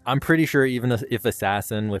 I'm pretty sure even if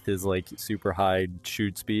Assassin with his like super high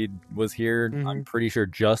shoot speed was here, I'm pretty sure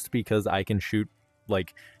just because I can shoot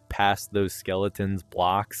like past those skeletons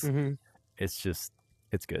blocks,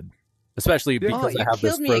 it's good. Especially because I have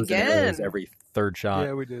this killed me frozen arrows again. every third shot.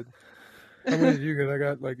 Yeah, we did. How many did you get? I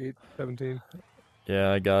got like 17.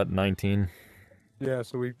 Yeah, I got 19. Yeah,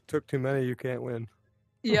 so we took too many. You can't win.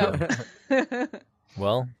 Yep.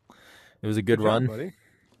 Well, it was a good job, run. buddy.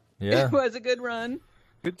 Yeah. It was a good run.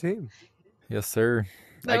 Good team. Yes, sir.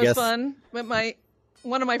 That I was guess fun. But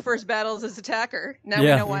one of my first battles as attacker. Now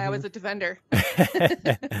Yeah. we know why I was a defender.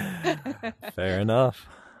 Fair enough.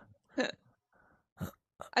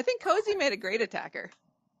 I think Cozy made a great attacker.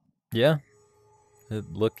 Yeah. It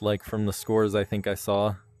looked like from the scores I think I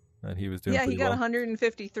saw that he was doing Yeah, he pretty got well.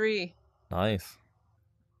 153. Nice.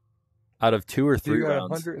 Out of 2 or 3 You got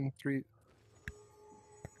rounds. 103.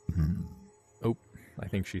 Oh, I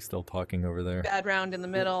think she's still talking over there. Bad round in the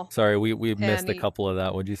middle. Sorry, we missed a he- couple of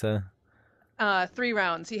that. What'd you say? 3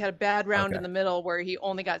 rounds. He had a bad round Okay. in the middle where he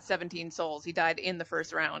only got 17 souls. He died in the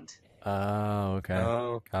first round. Oh, okay.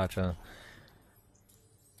 Oh. Gotcha.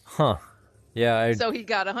 Huh. Yeah, So he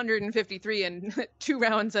got 153 in 2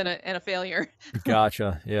 rounds and a failure.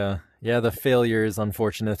 Gotcha. Yeah. Yeah, the failure is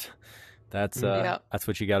unfortunate. That's Yeah. that's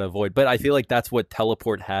what you got to avoid. But I feel like that's what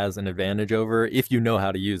teleport has an advantage over if you know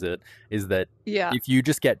how to use it, is that Yeah. if you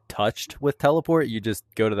just get touched with teleport, you just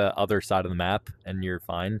go to the other side of the map and you're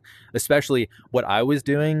fine. Especially what I was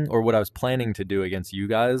doing or what I was planning to do against you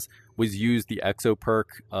guys was use the exo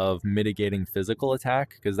perk of mitigating physical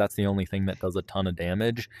attack, because that's the only thing that does a ton of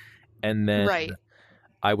damage. And then Right.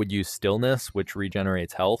 I would use stillness, which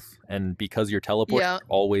regenerates health. And because you're teleport, Yeah. you're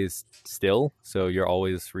always still, so you're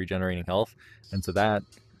always regenerating health. And so that,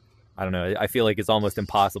 I don't know, I feel like it's almost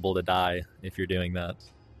impossible to die if you're doing that.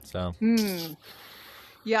 So,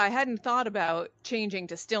 Yeah, I hadn't thought about changing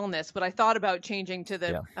to stillness, but I thought about changing to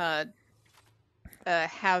the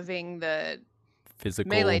having the physical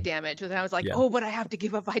melee damage, and I was like, Yeah. oh, but I have to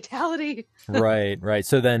give up vitality. right.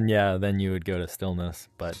 So then, then you would go to stillness,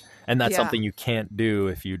 and that's Yeah. something you can't do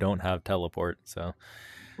if you don't have teleport. So,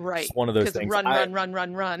 Right. Just one of those 'Cause things.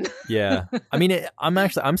 Run. Yeah, I mean,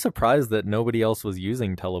 I'm surprised that nobody else was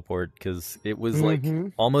using teleport, because it was like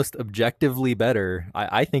almost objectively better.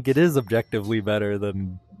 I think it is objectively better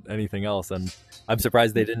than anything else. And I'm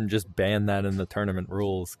surprised they didn't just ban that in the tournament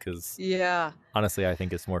rules, because honestly, I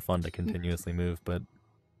think it's more fun to continuously move. But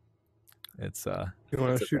it's You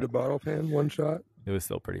want to shoot a bottle pan one shot? It was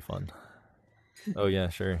still pretty fun. Oh yeah,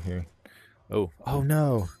 sure. Here. Oh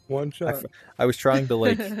no! One shot. I was trying to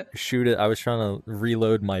like shoot it. I was trying to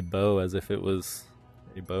reload my bow as if it was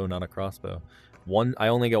a bow, not a crossbow. I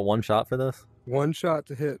only get one shot for this. One shot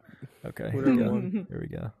to hit. Okay. Here we go. Here we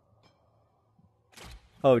go.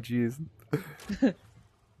 Oh jeez.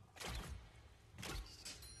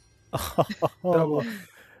 Double.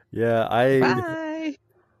 Yeah, Bye.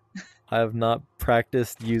 I have not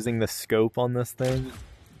practiced using the scope on this thing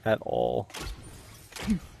at all.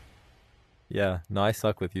 Yeah, no, I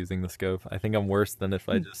suck with using the scope. I think I'm worse than if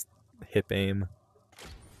I just hip aim.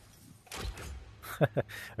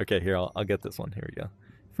 Okay, here, I'll get this one. Here we go.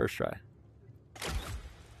 First try.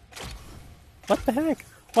 What the heck?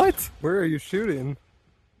 What? Where are you shooting?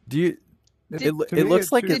 Do you... It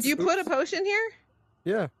looks like it's... Did you put a potion here?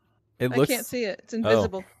 Yeah. I can't see it. It's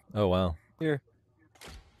invisible. Oh, wow. Here.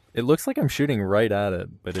 It looks like I'm shooting right at it,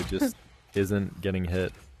 but it just isn't getting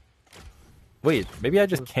hit. Wait, maybe I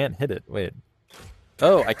just can't hit it. Wait.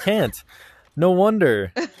 Oh, I can't. No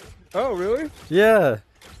wonder. Oh, really? Yeah.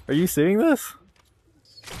 Are you seeing this?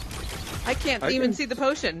 I can't even see the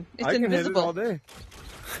potion. It's invisible. I can hit it all day.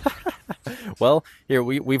 Well, here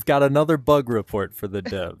we've got another bug report for the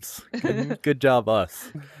devs. Good job,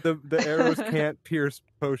 us. The arrows can't pierce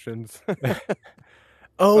potions.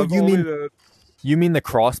 Oh, you mean the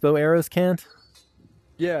crossbow arrows can't?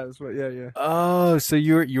 Yeah, that's what. Yeah. Oh, so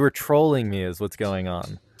you were trolling me, is what's going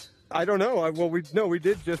on? I don't know. We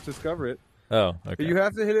did just discover it. Oh, okay. But you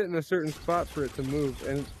have to hit it in a certain spot for it to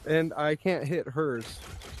move, and I can't hit hers.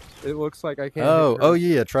 It looks like I can't. Oh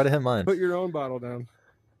yeah. Try to hit mine. Put your own bottle down.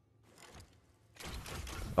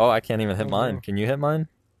 Oh, I can't even hit mine. Can you hit mine?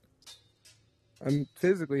 I'm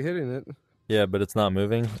physically hitting it. Yeah, but it's not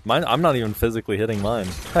moving. Mine. I'm not even physically hitting mine.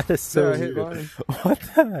 That is so I hit weird. mine. What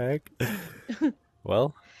the heck?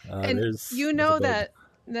 Well, and there's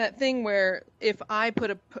that thing where if I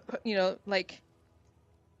put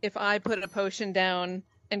if I put a potion down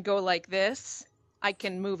and go like this, I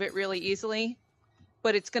can move it really easily,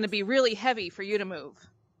 but it's going to be really heavy for you to move.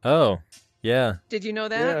 Oh, yeah. Did you know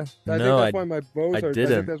that? Yeah, I think that's why my bows are.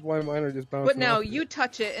 didn't. I think that's why mine are just bouncing. But now off you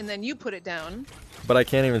touch it and then you put it down. But I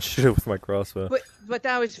can't even shoot it with my crossbow. But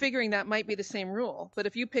I was figuring that might be the same rule. But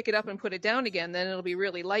if you pick it up and put it down again, then it'll be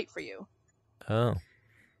really light for you. Oh.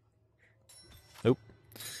 Nope.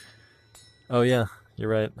 Oh yeah, you're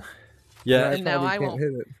right. Yeah. And now I won't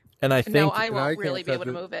hit it. And I think I won't really be able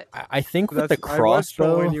to move it. I think with the crossbow, I was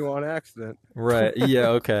trolling you on accident. Right? Yeah.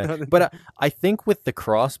 Okay. But I think with the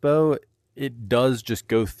crossbow, it does just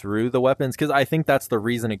go through the weapons, because I think that's the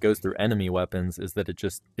reason it goes through enemy weapons, is that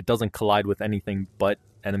it doesn't collide with anything but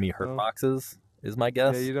enemy hurt boxes. Is my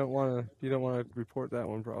guess. Yeah, you don't want to report that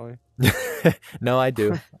one probably. No, I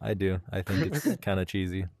do. I think it's kind of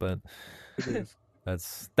cheesy, but it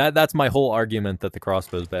is. That's my whole argument that the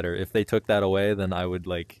crossbow's better. If they took that away, then I would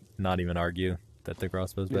not even argue that the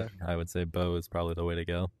crossbow's better. I would say bow is probably the way to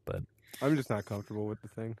go, but I'm just not comfortable with the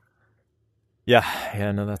thing.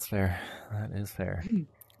 Yeah, no, that's fair. That is fair.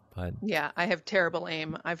 But yeah, I have terrible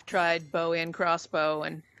aim. I've tried bow and crossbow,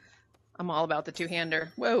 and I'm all about the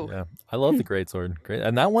two-hander. Whoa. Yeah, I love the greatsword. Great,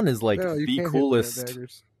 and that one is the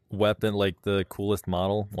coolest weapon, the coolest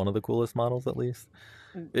model, one of the coolest models at least.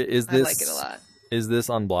 Is this? I like it a lot. Is this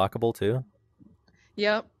unblockable too?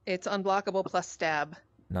 Yep, it's unblockable plus stab.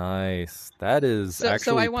 Nice. That is actually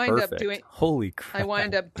so I wind perfect. up doing. Holy crap! I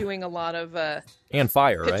wind up doing a lot of and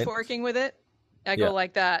fire, right? Pitchforking with it. I go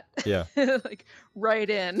like that. Yeah. Right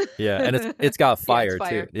in. Yeah, and it's got fire,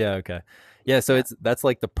 fire. too. Yeah, okay. Yeah, so that's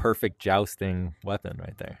like the perfect jousting weapon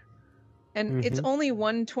right there. And it's only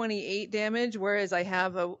 128 damage, whereas I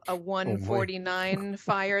have a 149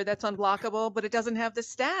 fire that's unblockable, but it doesn't have the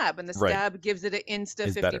stab, and the stab gives it an insta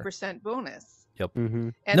 50% bonus. Yep.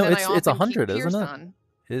 And no, then it's 100, isn't it? On.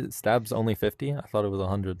 Stab's only 50? I thought it was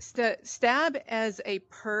 100. Stab as a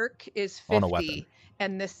perk is 50, on a weapon.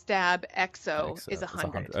 And the stab exo is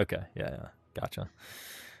 100. Okay, yeah, gotcha.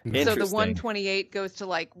 So the 128 goes to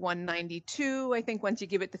 192, I think, once you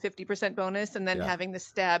give it the 50% bonus, and then having the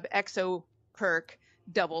stab exo perk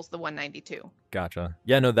doubles the 192. Gotcha.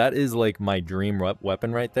 Yeah, no, that is my dream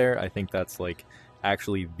weapon right there. I think that's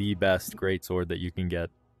actually the best greatsword that you can get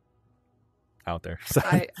out there. So,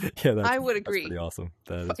 I would agree. That's pretty awesome.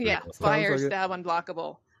 That is awesome. Fire, stab,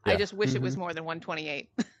 unblockable. Yeah. I just wish it was more than 128.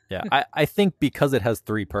 Yeah, I think because it has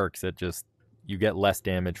 3 perks, you get less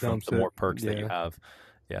damage from the more perks that you have.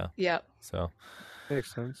 Yeah. Yeah. So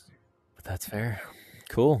makes sense. But that's fair.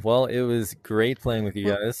 Cool. Well, it was great playing with you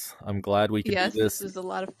guys. I'm glad we could do this. This was a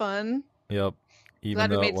lot of fun. Yep. Even glad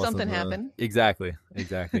we though made something happen. Exactly.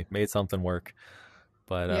 Made something work.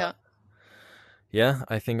 But yeah,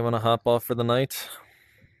 I think I'm gonna hop off for the night.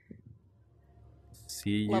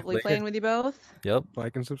 See you Lovely later. playing with you both. Yep.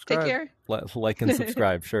 Like and subscribe. Take care. Like and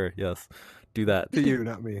subscribe. Sure. Yes. Do that. To you,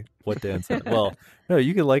 not me. What Dan said. Well, no,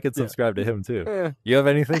 you can like and subscribe to him too. Yeah. You have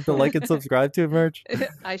anything to like and subscribe to, Merch?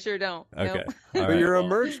 I sure don't. Okay. Nope. All But right. you're a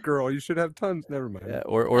merch girl. You should have tons. Never mind. Yeah,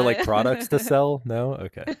 or like products to sell? No?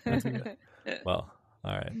 Okay. That's okay. Well,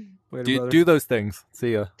 all right. Later, Do those things.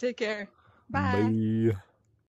 See ya. Take care. Bye. Bye.